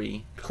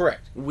story.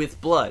 Correct.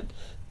 With blood.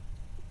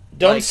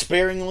 Done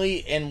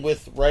sparingly and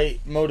with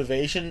right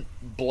motivation,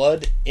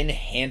 blood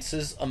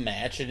enhances a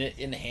match and it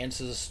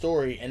enhances a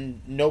story,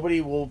 and nobody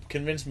will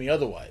convince me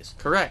otherwise.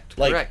 Correct.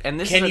 And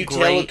this can you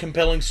tell a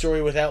compelling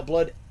story without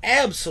blood?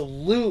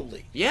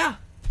 Absolutely. Yeah.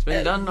 It's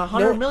been done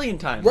 100 million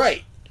times.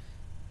 Right.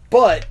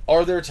 But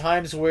are there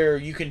times where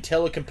you can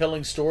tell a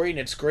compelling story and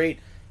it's great,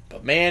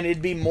 but man,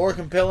 it'd be more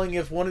compelling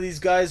if one of these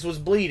guys was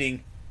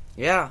bleeding?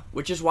 Yeah,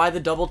 which is why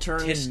the double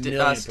turn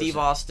Steve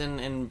Austin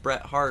and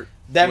Bret Hart.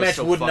 That match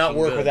would not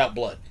work without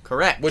blood.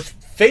 Correct. Which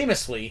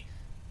famously,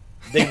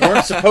 they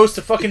weren't supposed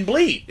to fucking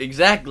bleed.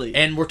 Exactly.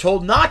 And were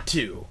told not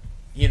to.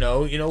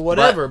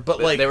 Whatever.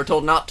 But like they were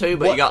told not to,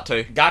 but you got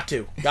to. Got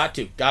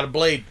to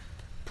blade.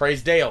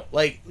 Praise Dale.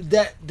 Like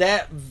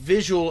that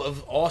visual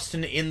of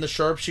Austin in the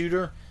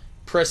sharpshooter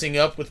pressing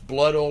up with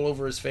blood all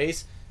over his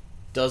face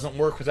doesn't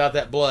work without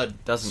that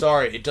blood. Doesn't.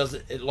 Sorry, it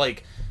doesn't. It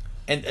like.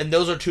 And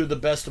those are two of the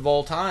best of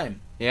all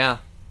time. Yeah.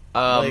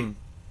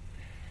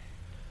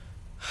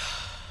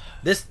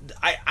 This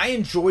I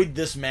enjoyed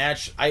this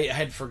match. I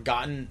had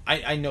forgotten.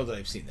 I know that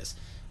I've seen this.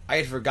 I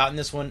had forgotten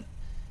this one.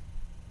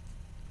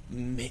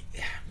 Maybe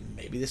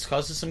this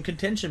causes some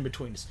contention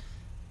between us.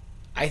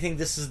 I think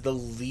this is the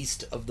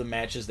least of the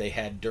matches they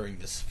had during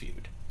this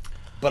feud.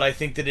 But I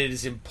think that it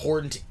is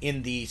important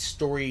in the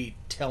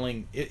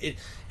storytelling.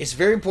 It's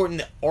very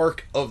important in the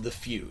arc of the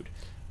feud.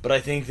 But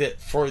I think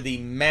that for the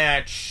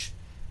match,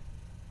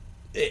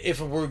 if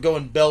we're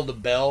going bell to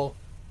bell,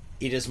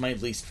 it is my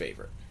least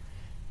favorite.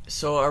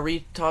 So are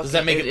we talking... Does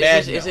that make it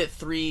bad? Is it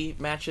 3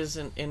 matches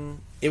in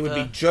it would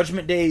be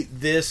Judgment Day,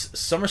 this...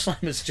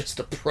 SummerSlam is just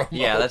a promo.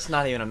 Yeah, that's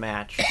not even a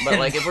match. But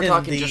like, if we're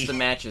talking just the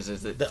matches,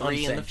 is it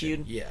 3 in the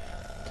feud? Yeah.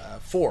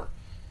 4.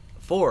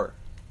 4.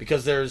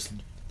 Because there's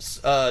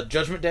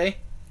Judgment Day.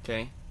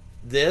 Okay.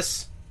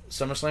 This,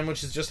 SummerSlam,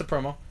 which is just a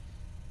promo.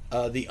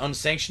 The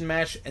unsanctioned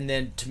match, and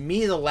then to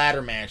me the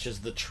ladder match is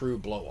the true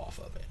blow off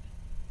of it.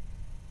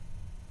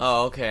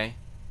 Oh, okay.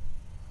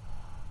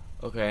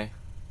 Okay.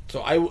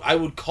 So I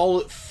would call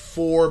it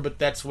 4, but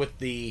that's with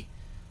the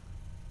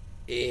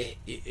I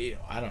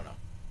don't know.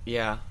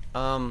 Yeah.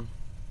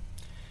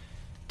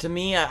 To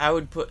me, I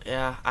would put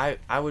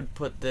I would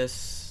put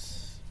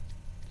this,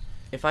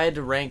 if I had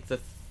to rank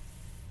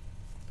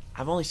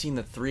I've only seen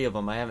the 3 of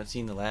them. I haven't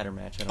seen the ladder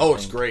match.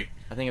 It's great.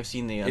 I think I've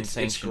seen the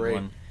unsanctioned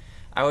one.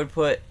 I would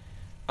put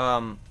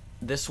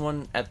this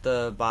one at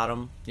the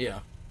bottom. Yeah.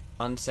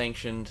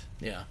 Unsanctioned.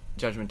 Yeah.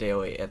 Judgment Day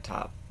 08 at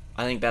top.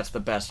 I think that's the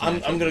best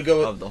match I'm gonna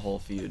go of the whole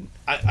feud.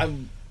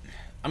 I'm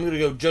gonna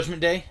go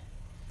Judgment Day,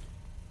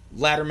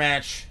 ladder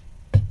match,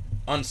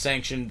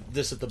 unsanctioned.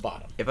 This at the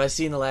bottom. If I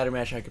seen the ladder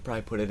match, I could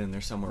probably put it in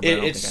there somewhere. But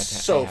It's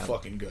so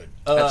fucking good.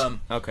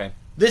 Okay.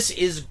 This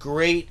is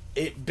great.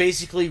 It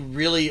basically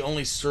really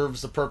only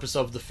serves the purpose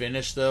of the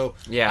finish, though.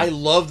 Yeah. I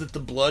love that the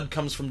blood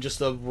comes from just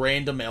a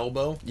random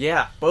elbow.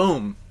 Yeah.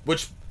 Boom.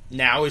 Which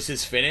now is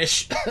his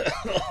finish.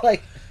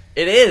 Like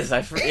it is.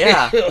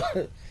 Yeah.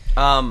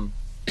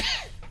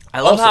 I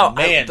love also,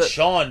 how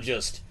Sean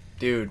just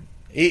dude.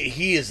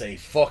 He is a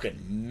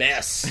fucking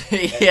mess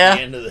at the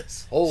end of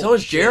this. Holy so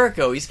is shit.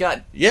 Jericho. He's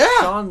got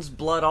Sean's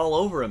blood all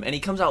over him, and he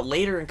comes out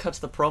later and cuts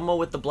the promo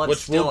with the blood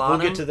still on him.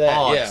 We'll get to that.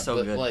 Oh, yeah, it's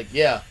so good.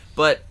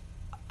 But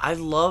I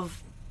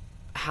love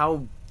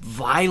how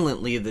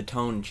violently the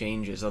tone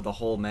changes of the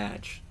whole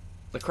match.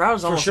 The crowd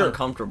is almost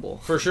uncomfortable.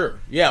 For sure.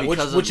 Yeah,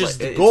 which is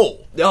the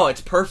goal. No,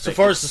 it's perfect. So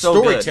far as the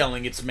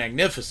storytelling, it's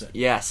magnificent.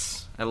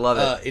 Yes, I love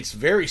it. It's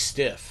very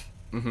stiff.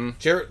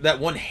 Mm-hmm.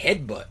 That one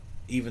headbutt,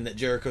 even that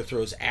Jericho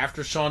throws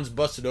after Shawn's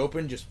busted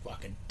open, just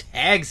fucking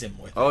tags him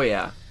with it. Oh,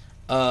 yeah.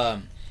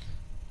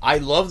 I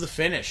love the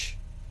finish.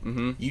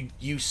 Mm-hmm.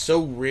 You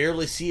so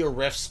rarely see a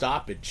ref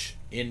stoppage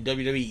in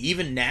WWE.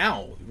 Even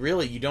now,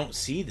 really, you don't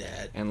see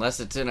that. Unless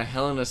it's in a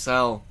Hell in a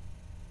Cell.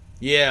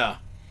 Yeah.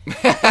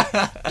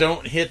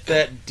 Don't hit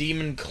that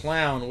demon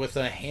clown with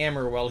a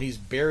hammer while he's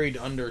buried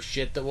under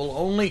shit that will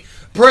only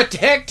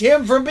protect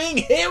him from being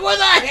hit with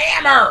a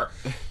hammer.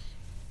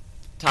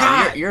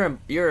 Tom,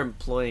 you're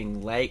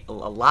employing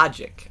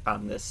logic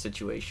on this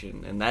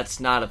situation, and that's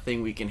not a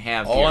thing we can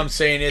have. All I'm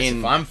saying is,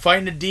 if I'm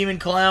fighting a demon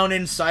clown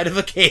inside of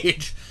a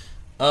cage,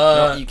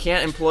 no, you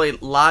can't employ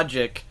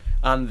logic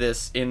on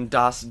this in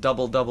Das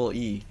Double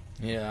E.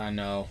 Yeah, I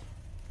know.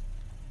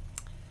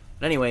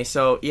 But anyway,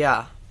 so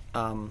yeah.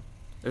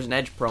 There's an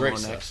Edge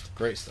promo next.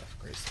 Great stuff.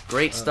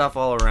 Great stuff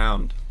all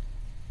around.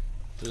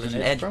 There's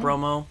an Edge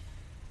promo.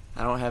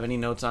 I don't have any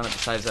notes on it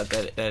besides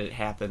that it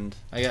happened.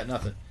 I got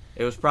nothing.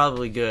 It was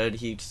probably good.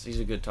 He's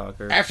a good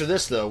talker. After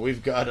this, though,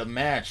 we've got a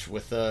match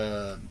with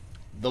the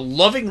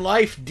Loving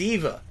Life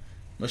Diva,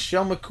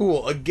 Michelle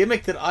McCool, a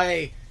gimmick that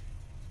I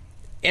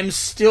am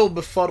still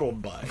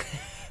befuddled by.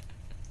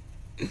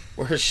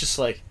 Where it's just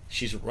like,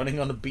 she's running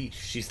on a beach.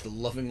 She's the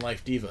Loving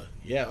Life Diva.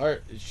 Yeah, all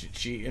right.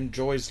 She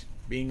enjoys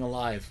being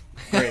alive.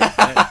 Great.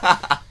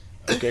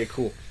 Okay,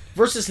 cool.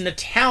 Versus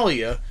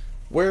Natalya,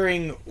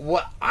 wearing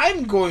what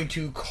I'm going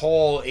to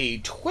call a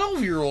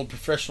 12-year-old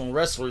professional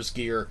wrestler's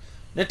gear.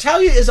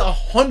 Natalya is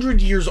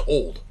 100 years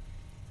old.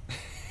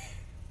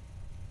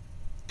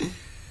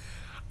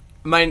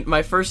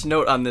 My first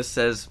note on this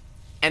says,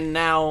 and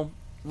now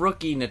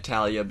rookie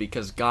Natalya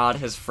because God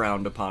has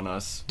frowned upon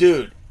us.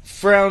 Dude,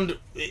 frowned.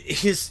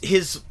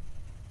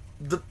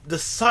 The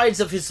sides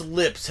of his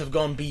lips have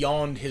gone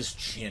beyond his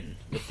chin.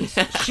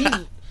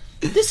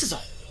 This is a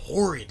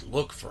horrid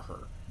look for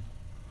her.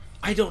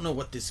 I don't know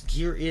what this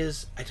gear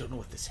is. I don't know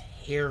what this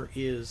hair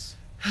is.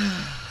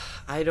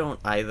 I don't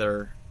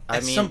either. I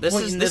mean,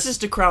 this is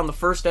to crown the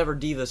first ever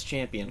Divas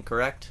champion,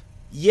 correct?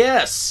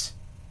 Yes.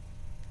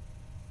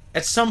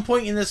 At some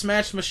point in this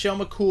match, Michelle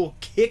McCool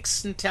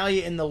kicks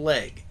Natalya in the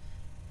leg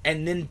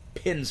and then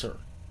pins her.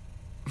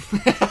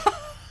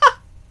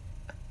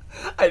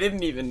 I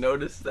didn't even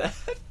notice that.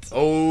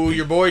 Oh,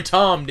 your boy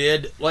Tom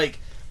did. Like,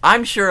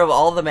 I'm sure of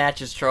all the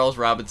matches Charles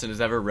Robinson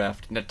has ever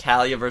reffed,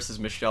 Natalya versus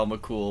Michelle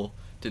McCool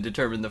to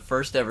determine the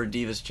first ever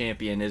Divas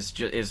champion is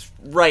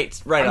right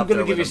up there. I'm going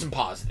to give you some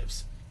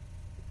positives.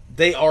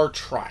 They are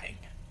trying.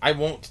 I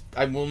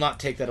will not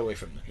take that away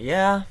from them.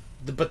 Yeah.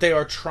 But they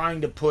are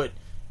trying to put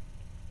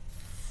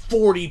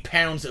 40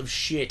 pounds of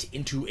shit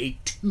into a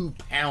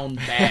 2-pound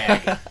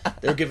bag.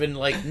 They're given,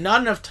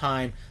 not enough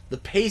time. The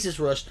pace is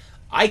rushed.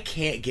 I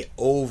can't get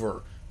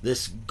over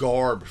this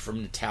garb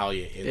from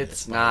Natalya in this.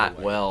 It's not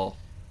well.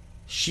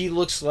 She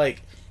looks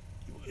like,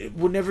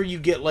 whenever you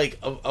get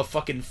a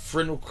fucking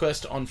friend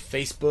request on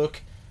Facebook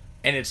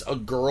and it's a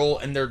girl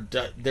and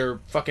their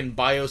fucking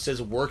bio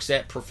says works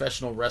at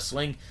professional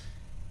wrestling,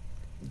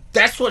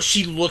 that's what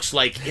she looks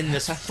like in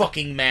this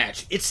fucking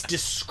match. It's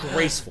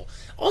disgraceful.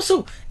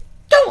 Also,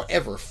 don't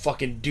ever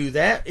fucking do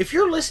that. If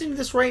you're listening to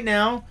this right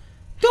now,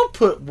 don't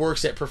put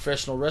works at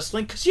professional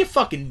wrestling, because you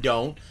fucking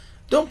don't.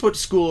 Don't put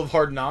School of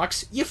Hard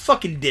Knocks. You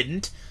fucking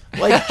didn't.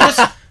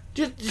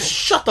 Just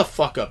shut the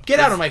fuck up. Get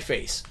out of my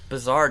face.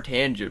 Bizarre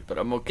tangent, but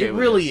I'm okay with it.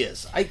 It really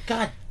is.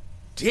 God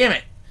damn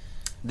it.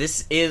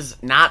 This is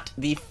not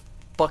the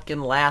fucking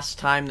last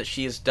time that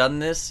she has done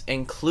this,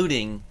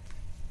 including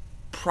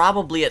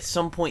probably at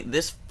some point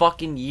this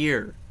fucking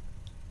year.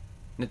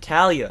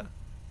 Natalya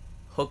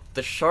hooked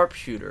the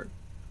sharpshooter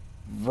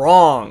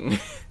wrong.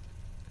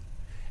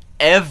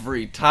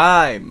 Every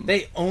time.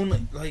 They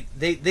only,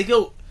 they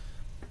go...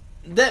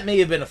 That may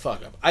have been a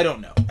fuck up. I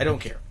don't know. I don't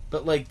care.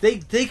 But,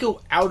 they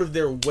go out of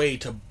their way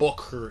to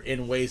book her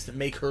in ways that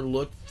make her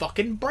look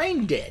fucking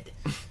brain dead.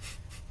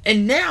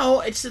 And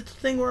now, it's the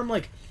thing where I'm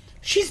like,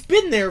 she's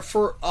been there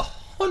for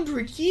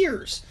 100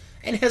 years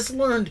and has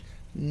learned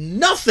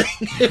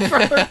nothing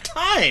from her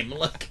time.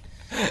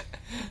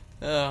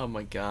 Oh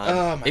my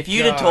god. If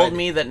you'd have told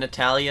me that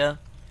Natalya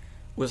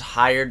was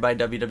hired by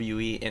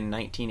WWE in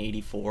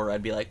 1984,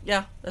 I'd be like,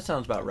 yeah, that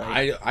sounds about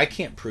right. I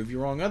can't prove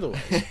you wrong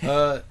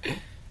otherwise.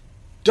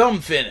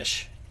 Dumb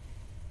finish.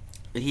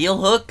 The heel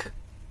hook.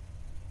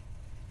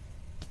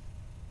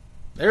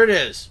 There it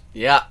is.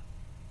 Yeah.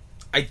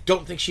 I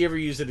don't think she ever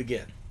used it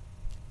again.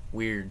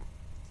 Weird.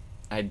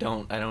 I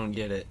don't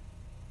get it.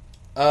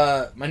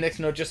 My next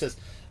note just says,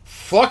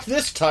 fuck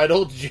this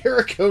title,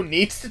 Jericho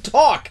needs to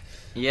talk.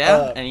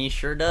 Yeah, and he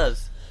sure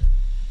does.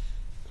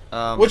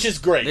 Which is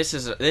great. This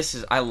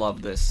is I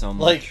love this so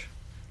much.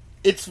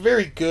 It's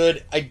very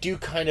good. I do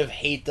kind of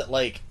hate that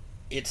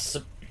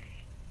it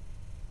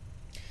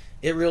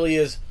really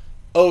is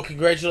oh,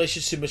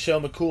 congratulations to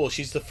Michelle McCool.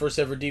 She's the first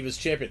ever Divas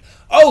champion.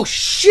 Oh,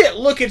 shit,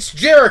 look, it's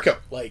Jericho.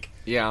 Like,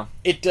 yeah.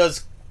 It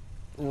does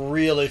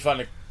really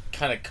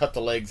kind of cut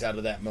the legs out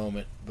of that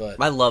moment. But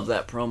I love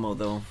that promo,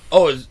 though.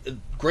 Oh, it's a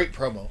great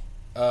promo.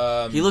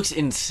 He looks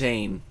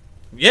insane.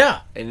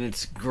 Yeah. And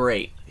it's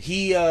great.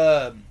 He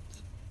had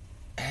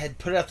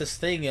put out this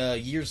thing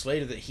years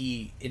later that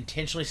he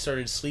intentionally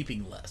started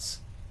sleeping less.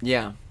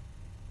 Yeah.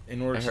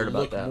 In order to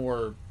look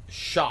more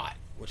shot,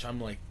 which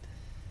I'm like,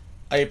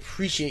 I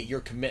appreciate your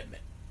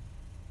commitment.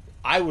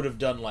 I would have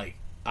done, like,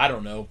 I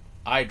don't know,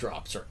 eye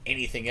drops or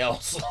anything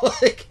else.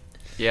 Like,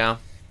 yeah.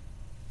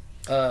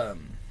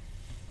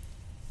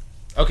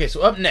 Okay,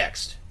 so up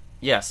next.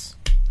 Yes.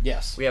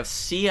 Yes. We have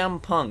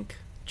CM Punk,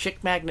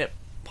 Chick Magnet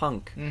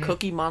Punk,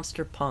 Cookie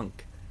Monster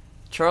Punk,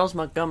 Charles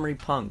Montgomery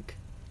Punk,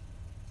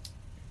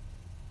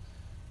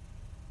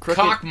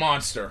 Cock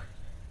Monster,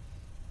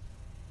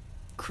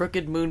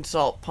 Crooked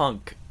Moonsault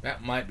Punk.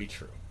 That might be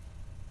true.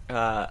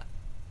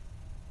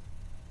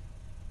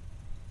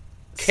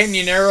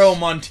 Canyonero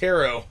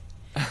Montero.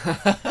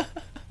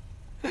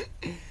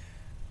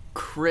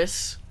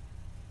 Chris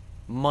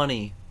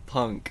Money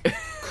Punk.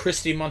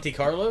 Christy Monte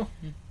Carlo?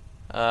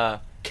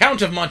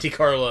 Count of Monte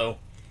Carlo.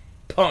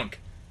 Punk.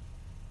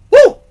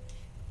 Woo!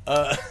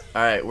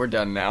 Alright, we're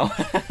done now.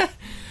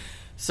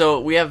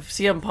 So, we have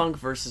CM Punk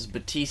versus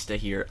Batista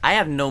here. I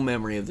have no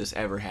memory of this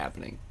ever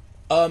happening.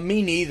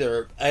 Me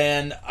neither.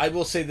 And I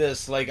will say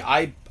this, like,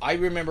 I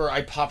remember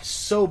I popped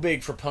so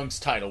big for Punk's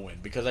title win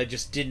because I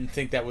just didn't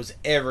think that was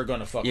ever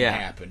going to fucking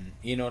happen.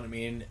 You know what I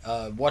mean?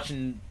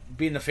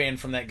 Being a fan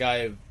from that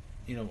guy,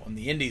 you know, on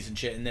the indies and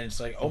shit, and then it's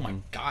like, oh my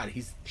god,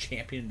 he's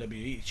champion in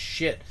WWE.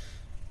 Shit.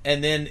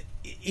 And then,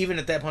 even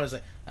at that point, it's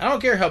like, I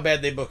don't care how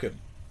bad they book him.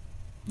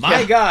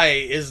 My guy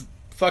is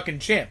fucking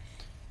champ.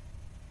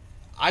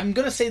 I'm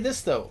going to say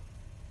this, though.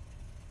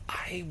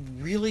 I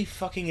really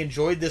fucking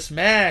enjoyed this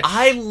match.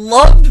 I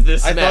loved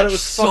this match. I thought it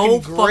was so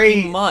great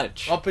fucking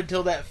much. Up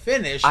until that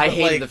finish. I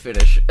hated the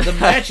finish. The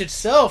match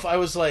itself, I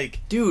was like...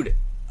 Dude,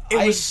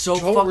 it was so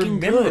fucking good.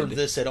 I don't remember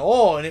this at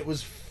all, and it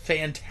was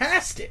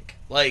fantastic.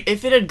 Like,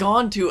 if it had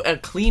gone to a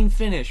clean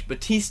finish,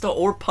 Batista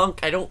or Punk,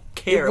 I don't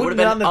care. It would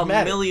have been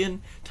a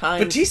million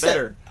times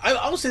better.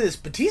 I will say this.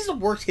 Batista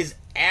worked his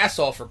ass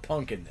off for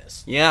Punk in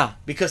this. Yeah.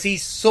 Because he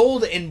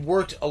sold and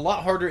worked a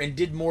lot harder and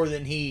did more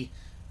than he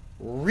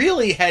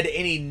really had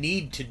any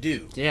need to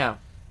do. Yeah.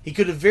 He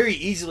could have very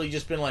easily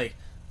just been like,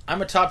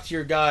 I'm a top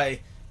tier guy,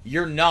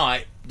 you're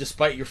not,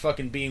 despite your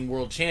fucking being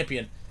world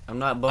champion. I'm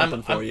not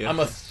bumping for you. I'm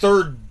a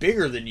third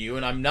bigger than you,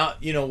 and I'm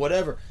not, you know,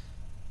 whatever.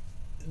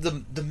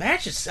 The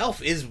match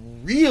itself is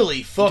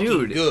really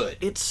fucking good.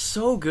 It's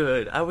so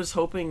good. I was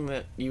hoping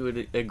that you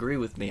would agree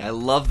with me. I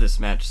love this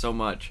match so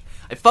much.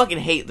 I fucking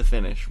hate the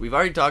finish. We've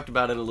already talked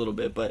about it a little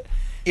bit, but...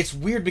 It's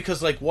weird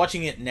because, like,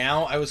 watching it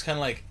now, I was kind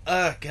of like,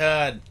 oh,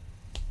 God.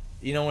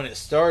 You know, when it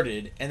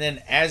started, and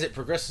then as it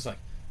progresses, like,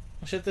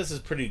 oh, shit, this is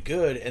pretty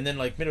good. And then,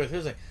 like, midway through,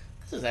 it's like,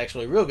 this is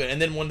actually real good.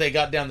 And then when they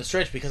got down the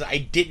stretch, because I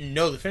didn't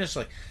know the finish,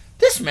 like,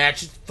 this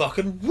match is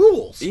fucking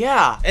rules.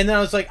 Yeah. And then I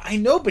was like, I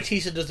know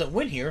Batista doesn't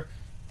win here.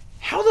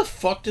 How the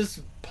fuck does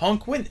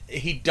Punk win?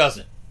 He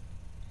doesn't.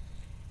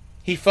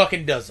 He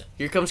fucking doesn't.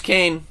 Here comes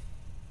Kane.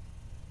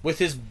 With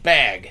his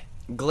bag.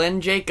 Glenn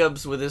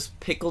Jacobs with his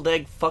pickled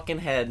egg fucking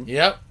head.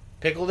 Yep.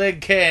 Pickled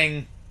egg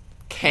Kang.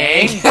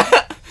 Kang?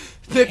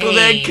 Pickled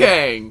egg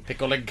Kang.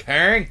 Pickled egg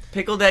Kang.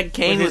 Pickled egg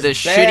Kane with his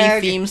shitty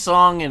theme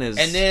song and his...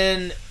 And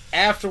then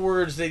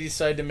afterwards they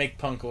decide to make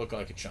Punk look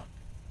like a chump.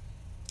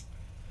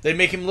 They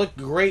make him look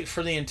great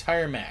for the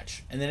entire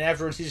match. And then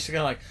afterwards he's just kind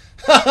of like,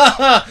 ha ha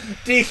ha,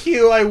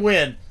 DQ, I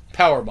win.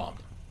 Powerbombed.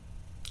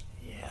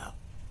 Yeah.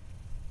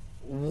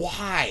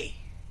 Why?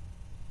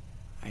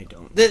 I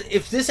don't...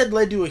 If this had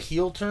led to a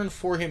heel turn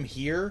for him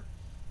here,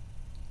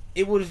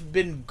 it would have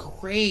been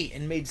great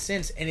and made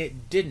sense, and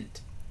it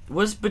didn't.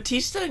 Was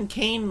Batista and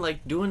Kane,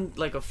 like, doing,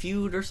 like, a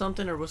feud or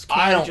something? Or was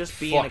Kane just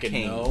being a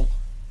Kane? Know.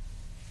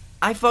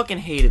 I fucking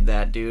hated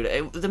that,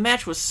 dude. The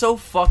match was so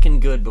fucking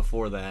good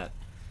before that.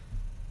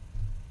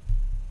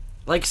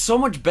 Like, so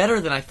much better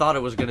than I thought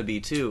it was going to be,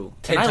 too.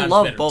 10 and times I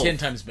love better. both. 10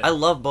 times better. I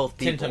love both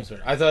people. 10 times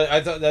better. I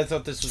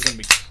thought this was going to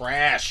be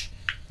trash.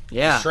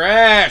 Yeah.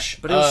 Trash.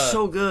 But it was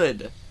so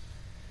good.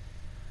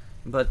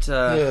 But,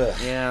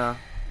 yeah.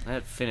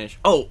 That finish.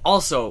 Oh,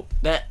 also,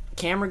 that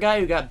camera guy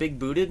who got big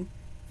booted,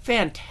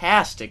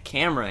 fantastic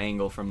camera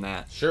angle from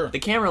that. Sure. The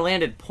camera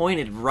landed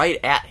pointed right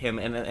at him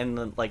and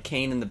the, like,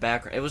 Kane in the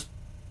background. It was...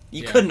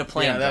 You couldn't have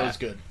planned that. Yeah, that was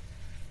good.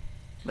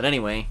 But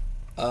anyway.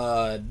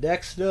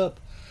 Next up...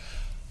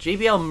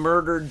 JBL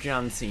murdered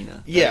John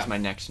Cena. That's my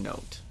next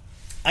note.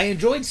 I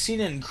enjoyed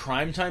Cena and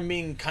Crime Time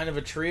being kind of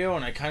a trio,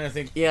 and I kind of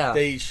think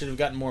they should have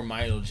gotten more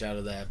mileage out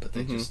of that, but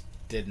they just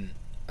didn't.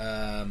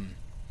 Guys,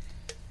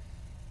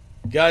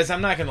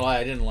 I'm not going to lie,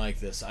 I didn't like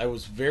this. I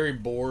was very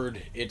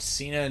bored. It's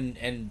Cena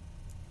and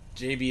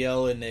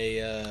JBL in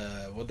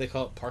a, what they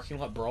call it, parking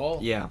lot brawl?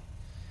 Yeah.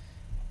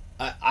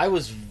 I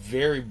was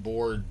very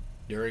bored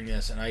during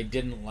this, and I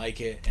didn't like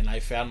it, and I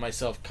found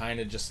myself kind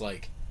of just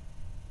like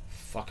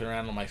fucking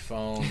around on my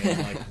phone and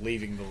like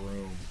leaving the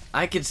room.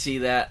 I could see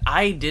that.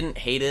 I didn't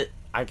hate it.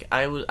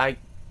 I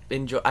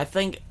enjoy. I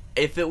think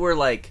if it were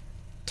like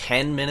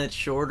 10 minutes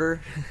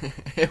shorter,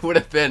 it would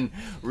have been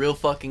real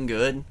fucking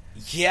good.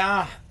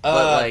 Yeah,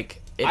 but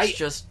like it's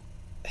just.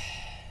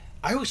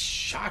 I was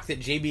shocked that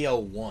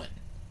JBL won.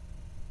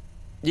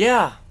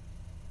 Yeah,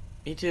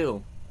 me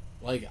too.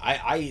 Like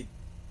I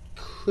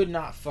could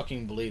not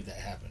fucking believe that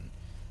happened.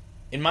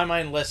 In my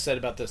mind, less said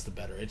about this, the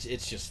better.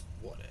 It's just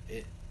what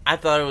it. I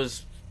thought it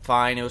was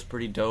fine. It was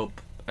pretty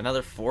dope.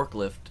 Another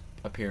forklift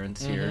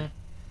appearance here.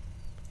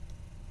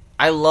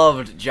 I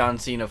loved John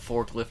Cena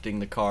forklifting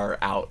the car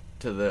out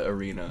to the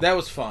arena. That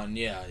was fun.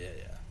 Yeah.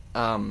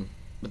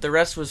 But the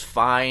rest was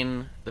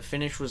fine. The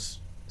finish was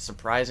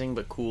surprising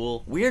but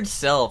cool. Weird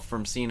sell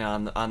from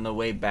Cena on the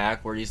way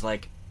back where he's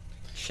like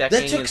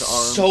checking his arm. That took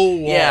so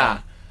long. Yeah.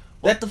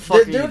 What the fuck are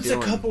you doing? There's a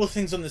couple of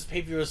things on this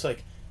pay-per-view. It's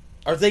like,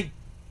 are they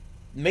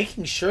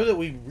making sure that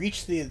we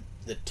reach the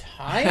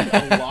time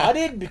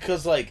allotted?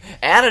 Because like,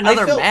 add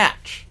another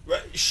match.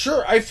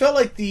 Sure, I felt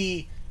like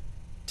the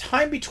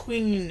time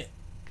between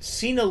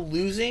Cena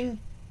losing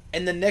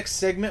and the next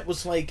segment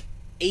was like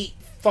 8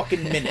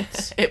 fucking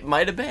minutes. It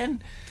might have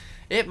been.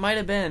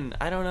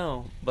 I don't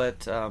know.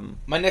 But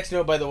my next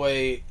note, by the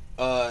way,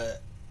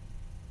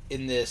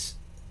 in this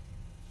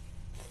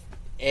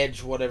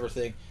Edge whatever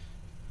thing,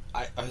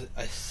 I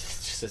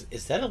just says,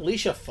 is that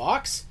Alicia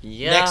Fox?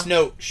 Yeah. Next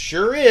note,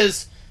 sure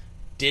is.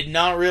 Did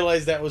not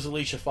realize that was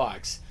Alicia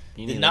Fox.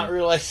 Did not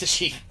realize that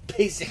she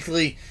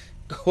basically,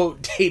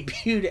 quote,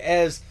 debuted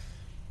as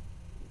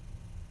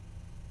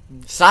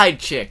side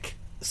chick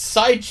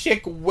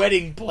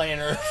wedding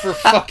planner for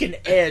fucking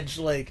Edge.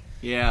 Like,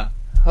 yeah.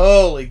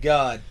 Holy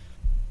God.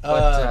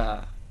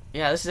 But,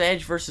 yeah, this is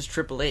Edge versus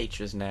Triple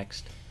H is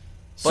next.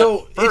 But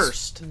so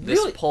first, this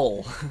really...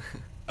 poll.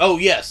 Oh,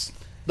 yes.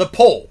 The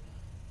poll.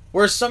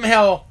 Where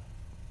somehow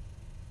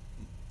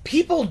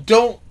people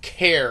don't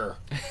care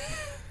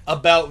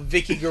about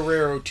Vicky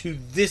Guerrero to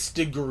this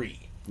degree.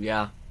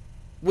 Yeah.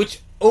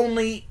 Which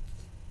only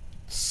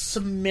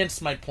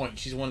cements my point.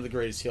 She's one of the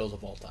greatest heels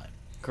of all time.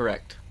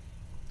 Correct.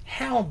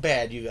 How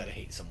bad you gotta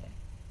hate someone?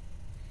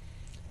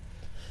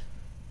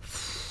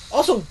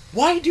 Also,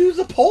 why do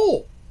the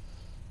poll?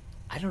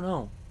 I don't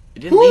know.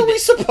 Who are we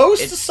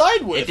supposed to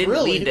side with? It didn't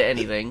really lead to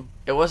anything.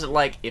 It wasn't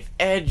like if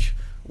Edge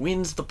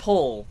wins the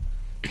poll,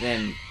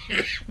 then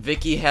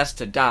Vicky has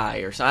to die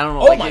or something. I don't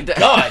know. Oh my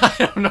God! I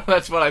don't know.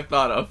 That's what I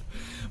thought of.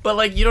 But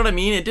like, you know what I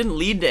mean? It didn't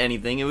lead to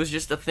anything. It was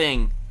just a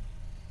thing.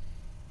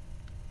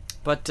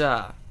 But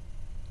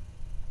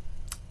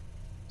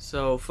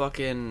so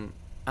fucking.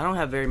 I don't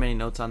have very many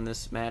notes on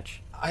this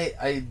match.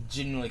 I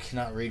genuinely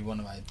cannot read one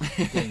of my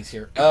things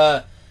here.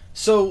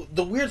 So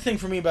the weird thing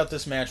for me about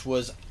this match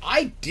was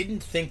I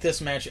didn't think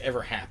this match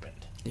ever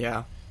happened.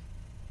 Yeah.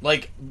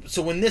 Like,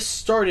 so when this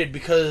started,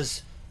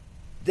 because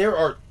there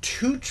are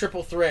 2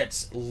 triple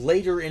threats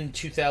later in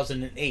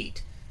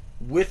 2008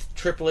 with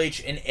Triple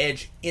H and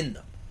Edge in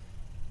them.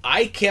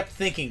 I kept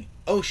thinking,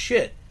 oh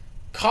shit,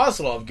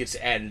 Kozlov gets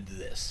added to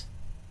this.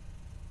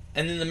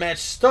 And then the match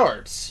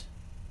starts,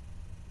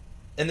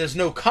 and there's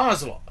no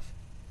Kozlov.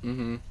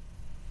 Mm-hmm.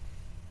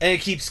 And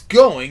it keeps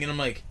going, and I'm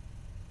like,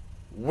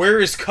 where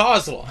is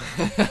Kozlov?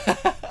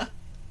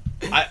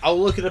 I'll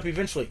look it up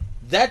eventually.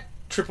 That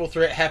triple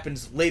threat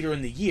happens later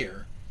in the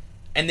year,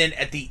 and then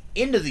at the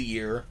end of the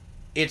year,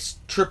 it's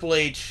Triple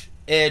H,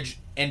 Edge,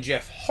 and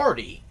Jeff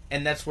Hardy,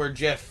 and that's where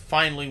Jeff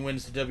finally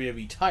wins the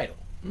WWE title.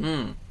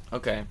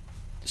 Okay.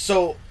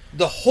 So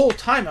the whole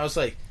time I was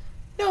like,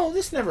 no,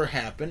 this never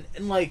happened,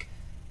 and like,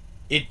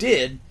 it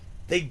did.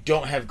 They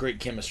don't have great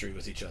chemistry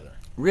with each other.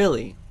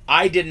 Really?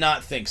 I did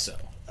not think so.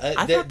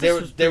 I thought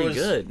this was pretty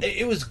good.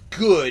 It was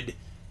good.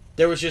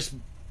 There was just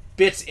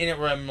bits in it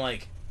where I'm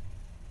like,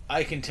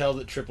 I can tell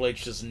that Triple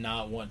H does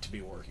not want to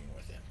be working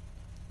with him.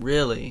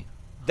 Really?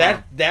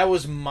 That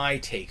was my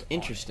take.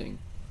 Interesting.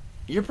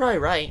 You're probably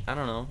right. I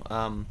don't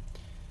know.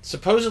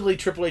 Supposedly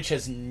Triple H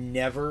has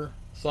never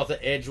thought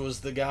that Edge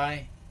was the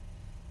guy.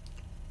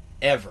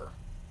 Ever.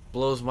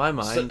 Blows my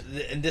mind.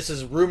 So, and this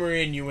is rumor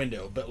and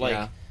innuendo, but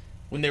like,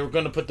 when they were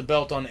going to put the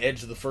belt on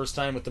Edge the first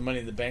time with the Money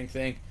in the Bank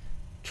thing,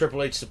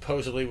 Triple H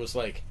supposedly was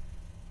like,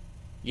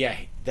 yeah,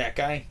 that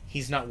guy,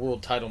 he's not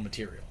world title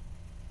material.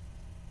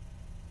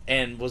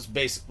 And was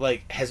basically,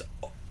 like, has...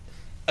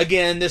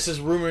 Again, this is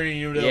rumor and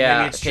innuendo. Yeah,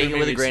 maybe it's true, take it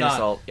with a grain of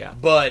salt, yeah.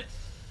 But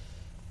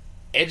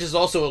Edge has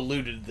also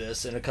alluded to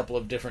this in a couple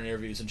of different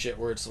interviews and shit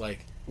where it's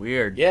like...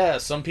 Weird. Yeah,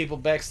 some people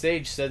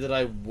backstage said that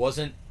I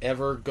wasn't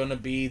ever going to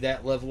be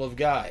that level of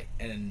guy.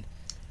 And...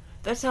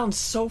 That sounds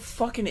so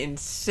fucking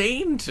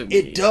insane to me.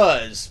 It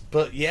does,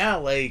 but yeah,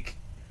 like...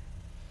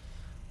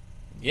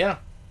 Yeah.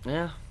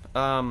 Yeah.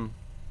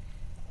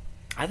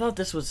 I thought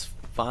this was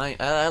fine.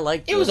 I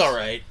liked this. It was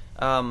alright.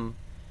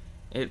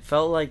 It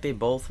felt like they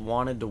both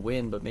wanted to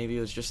win, but maybe it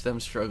was just them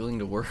struggling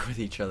to work with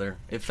each other.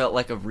 It felt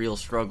like a real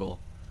struggle.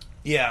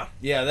 Yeah,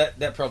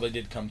 that probably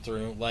did come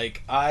through.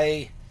 Like,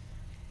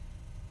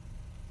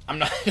 I'm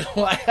not gonna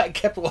lie, I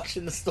kept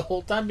watching this the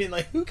whole time, being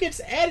like, who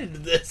gets added to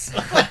this?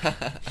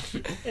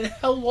 And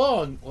how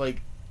long?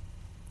 Like,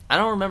 I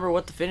don't remember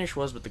what the finish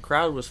was, but the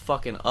crowd was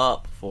fucking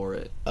up for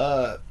it.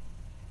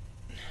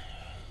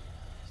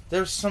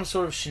 There's some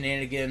sort of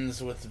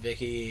shenanigans with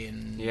Vicky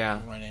and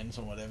Ryan Adams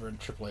and whatever, and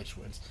Triple H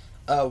wins.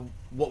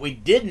 What we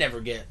did never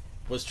get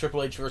was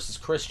Triple H versus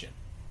Christian.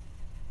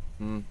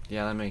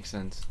 Yeah, that makes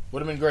sense.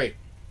 Would have been great.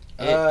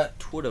 It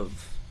would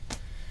have.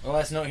 The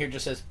last note here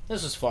just says,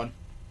 this was fun.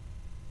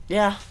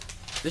 Yeah.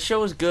 The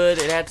show was good.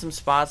 It had some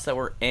spots that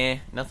were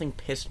Nothing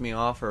pissed me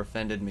off or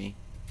offended me.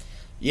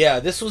 Yeah,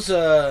 this was,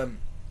 I'm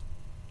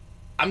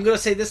gonna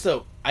say this,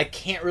 though. I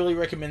can't really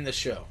recommend this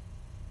show.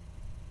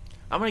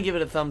 I'm gonna give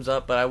it a thumbs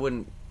up, but I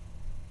wouldn't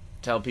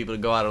tell people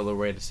to go out of their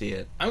way to see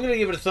it. I'm gonna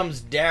give it a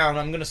thumbs down.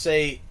 I'm gonna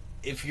say,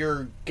 if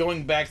you're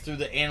going back through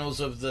the annals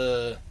of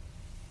the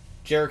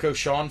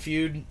Jericho-Shawn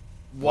feud,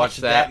 watch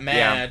that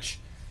match.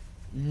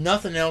 Yeah.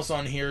 Nothing else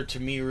on here to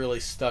me really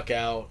stuck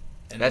out.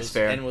 And That's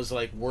fair. And was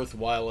like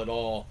worthwhile at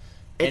all.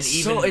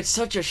 It's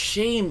such a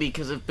shame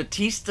because if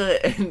Batista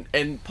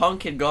and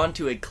Punk had gone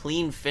to a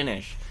clean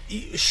finish,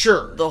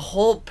 sure, the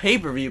whole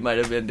pay-per-view might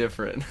have been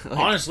different.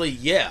 Honestly,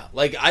 yeah.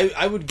 Like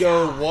I would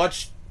go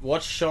watch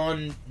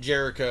Shawn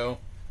Jericho,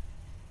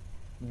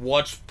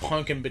 watch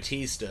Punk and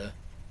Batista,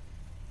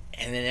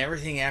 and then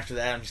everything after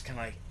that, I'm just kind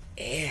of like,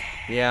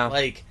 yeah,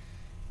 like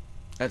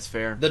that's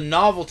fair. The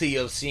novelty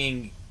of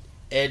seeing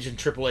Edge and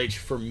Triple H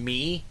for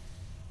me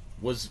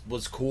was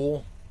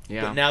cool.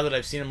 Yeah. But now that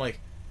I've seen him, like,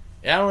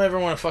 I don't ever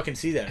want to fucking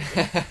see that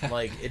again.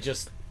 Like, it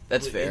just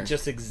that's fair. It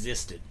just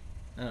existed.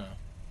 I don't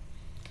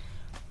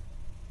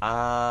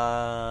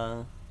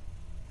know.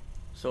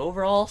 So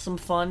overall, some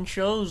fun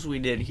shows we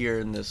did here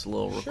in this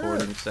little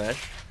recording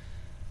sesh.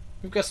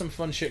 We've got some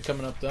fun shit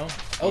coming up, though.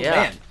 Oh, yeah.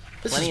 Man.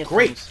 This is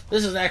great.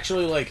 This is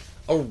actually, like,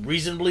 a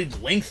reasonably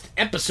length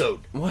episode.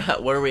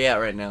 Where are we at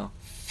right now?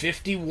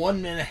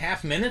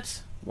 51.5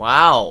 minutes.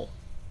 Wow.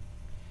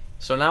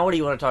 So now what do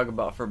you want to talk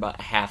about for about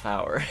a half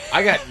hour?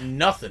 I got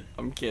nothing.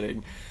 I'm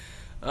kidding.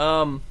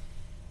 The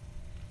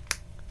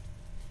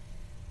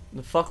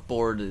fuck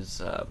board is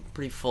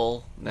pretty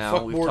full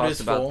now. We've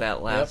talked about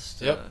that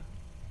last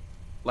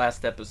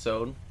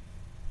episode.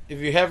 If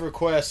you have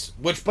requests,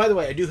 which, by the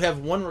way, I do have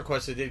one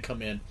request that did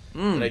come in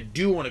that I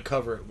do want to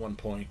cover at one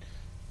point.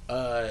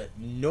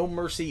 No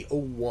Mercy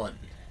 01.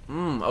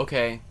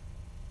 Okay.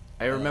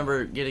 I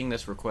remember getting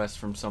this request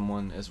from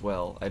someone as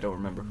well. I don't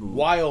remember who.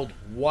 Wild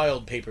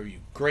pay-per-view.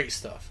 Great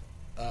stuff.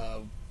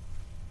 I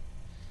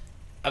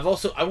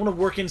want to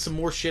work in some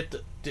more shit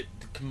that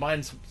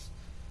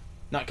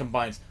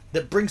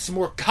that brings some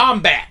more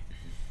combat.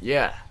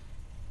 Yeah.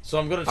 So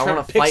I'm going to try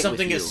to pick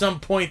something at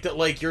some point that,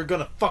 like, you're going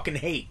to fucking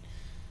hate.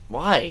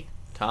 Why,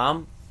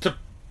 Tom? To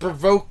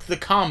provoke the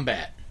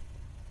combat.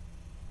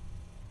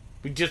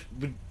 We just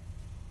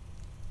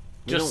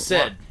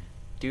said.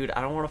 Dude, I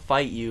don't want to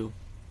fight you.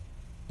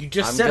 You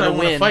just said I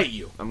want to fight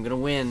you. I'm gonna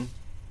win.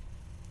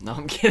 No,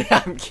 I'm kidding.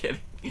 I'm kidding.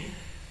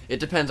 It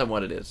depends on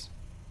what it is,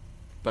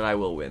 but I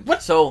will win.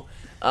 What? So,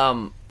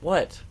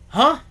 what?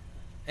 Huh?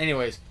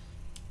 Anyways,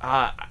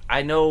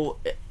 I know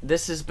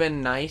this has been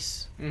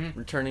nice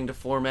returning to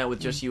format with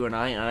just you and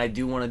I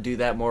do want to do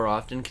that more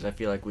often because I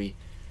feel like we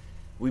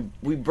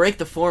break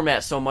the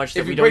format so much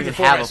that we don't even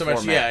have a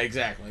format. Yeah,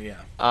 exactly.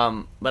 Yeah.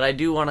 But I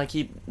do want to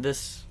keep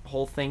this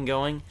whole thing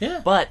going.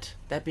 Yeah. But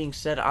that being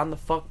said, on the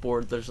fuck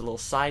board there's a little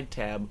side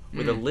tab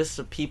with a list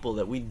of people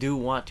that we do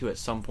want to at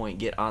some point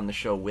get on the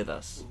show with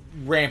us.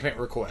 Rampant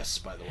requests,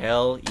 by the way.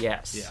 Hell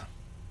yes. Yeah.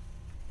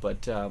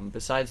 But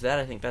besides that,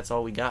 I think that's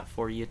all we got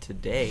for you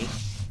today.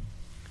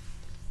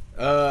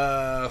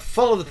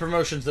 Follow the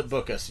promotions that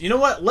book us. You know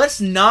what?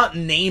 Let's not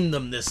name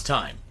them this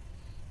time.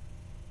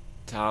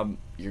 Tom,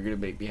 you're gonna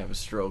make me have a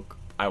stroke.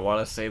 I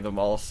want to say them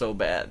all so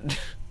bad.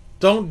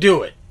 Don't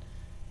do it.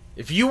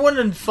 If you want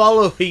to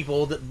follow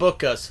people that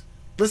book us,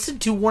 listen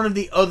to one of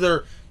the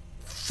other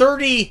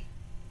 31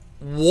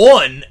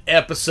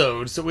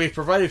 episodes that we've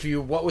provided for you,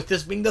 what with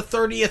this being the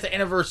 30th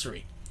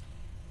anniversary.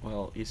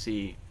 Well, you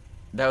see,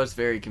 that was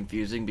very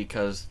confusing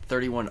because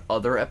 31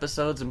 other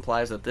episodes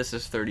implies that this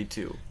is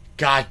 32.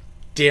 God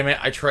damn it,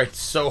 I tried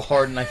so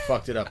hard and I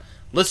fucked it up.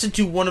 Listen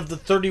to one of the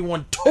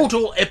 31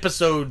 total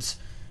episodes.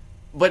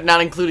 But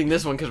not including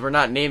this one because we're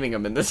not naming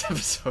them in this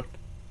episode.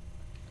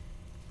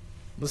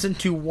 Listen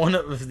to one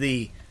of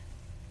the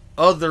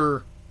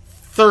other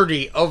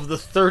 30 of the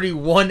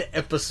 31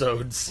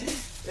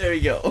 episodes. There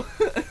you go.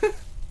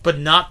 But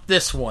not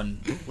this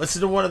one.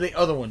 Listen to one of the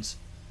other ones.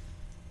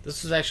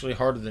 This is actually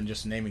harder than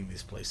just naming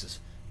these places.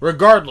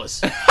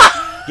 Regardless,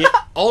 get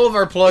all of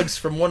our plugs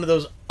from one of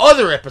those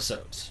other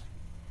episodes.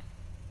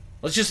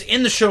 Let's just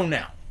end the show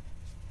now.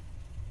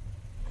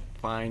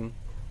 Fine.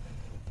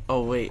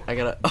 Oh, wait. I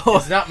gotta... Oh,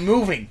 it's not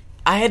moving.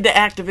 I had to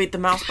activate the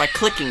mouse by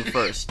clicking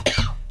first.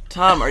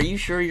 Tom, are you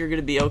sure you're going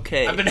to be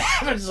okay? I've been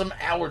having some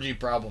allergy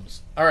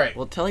problems. All right.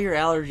 Well, tell your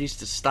allergies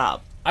to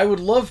stop. I would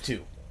love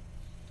to.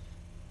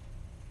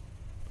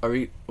 Are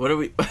we... What are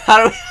we...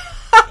 How do we...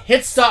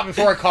 Hit stop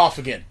before I cough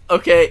again.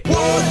 Okay.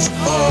 What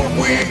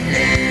are we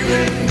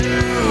eating?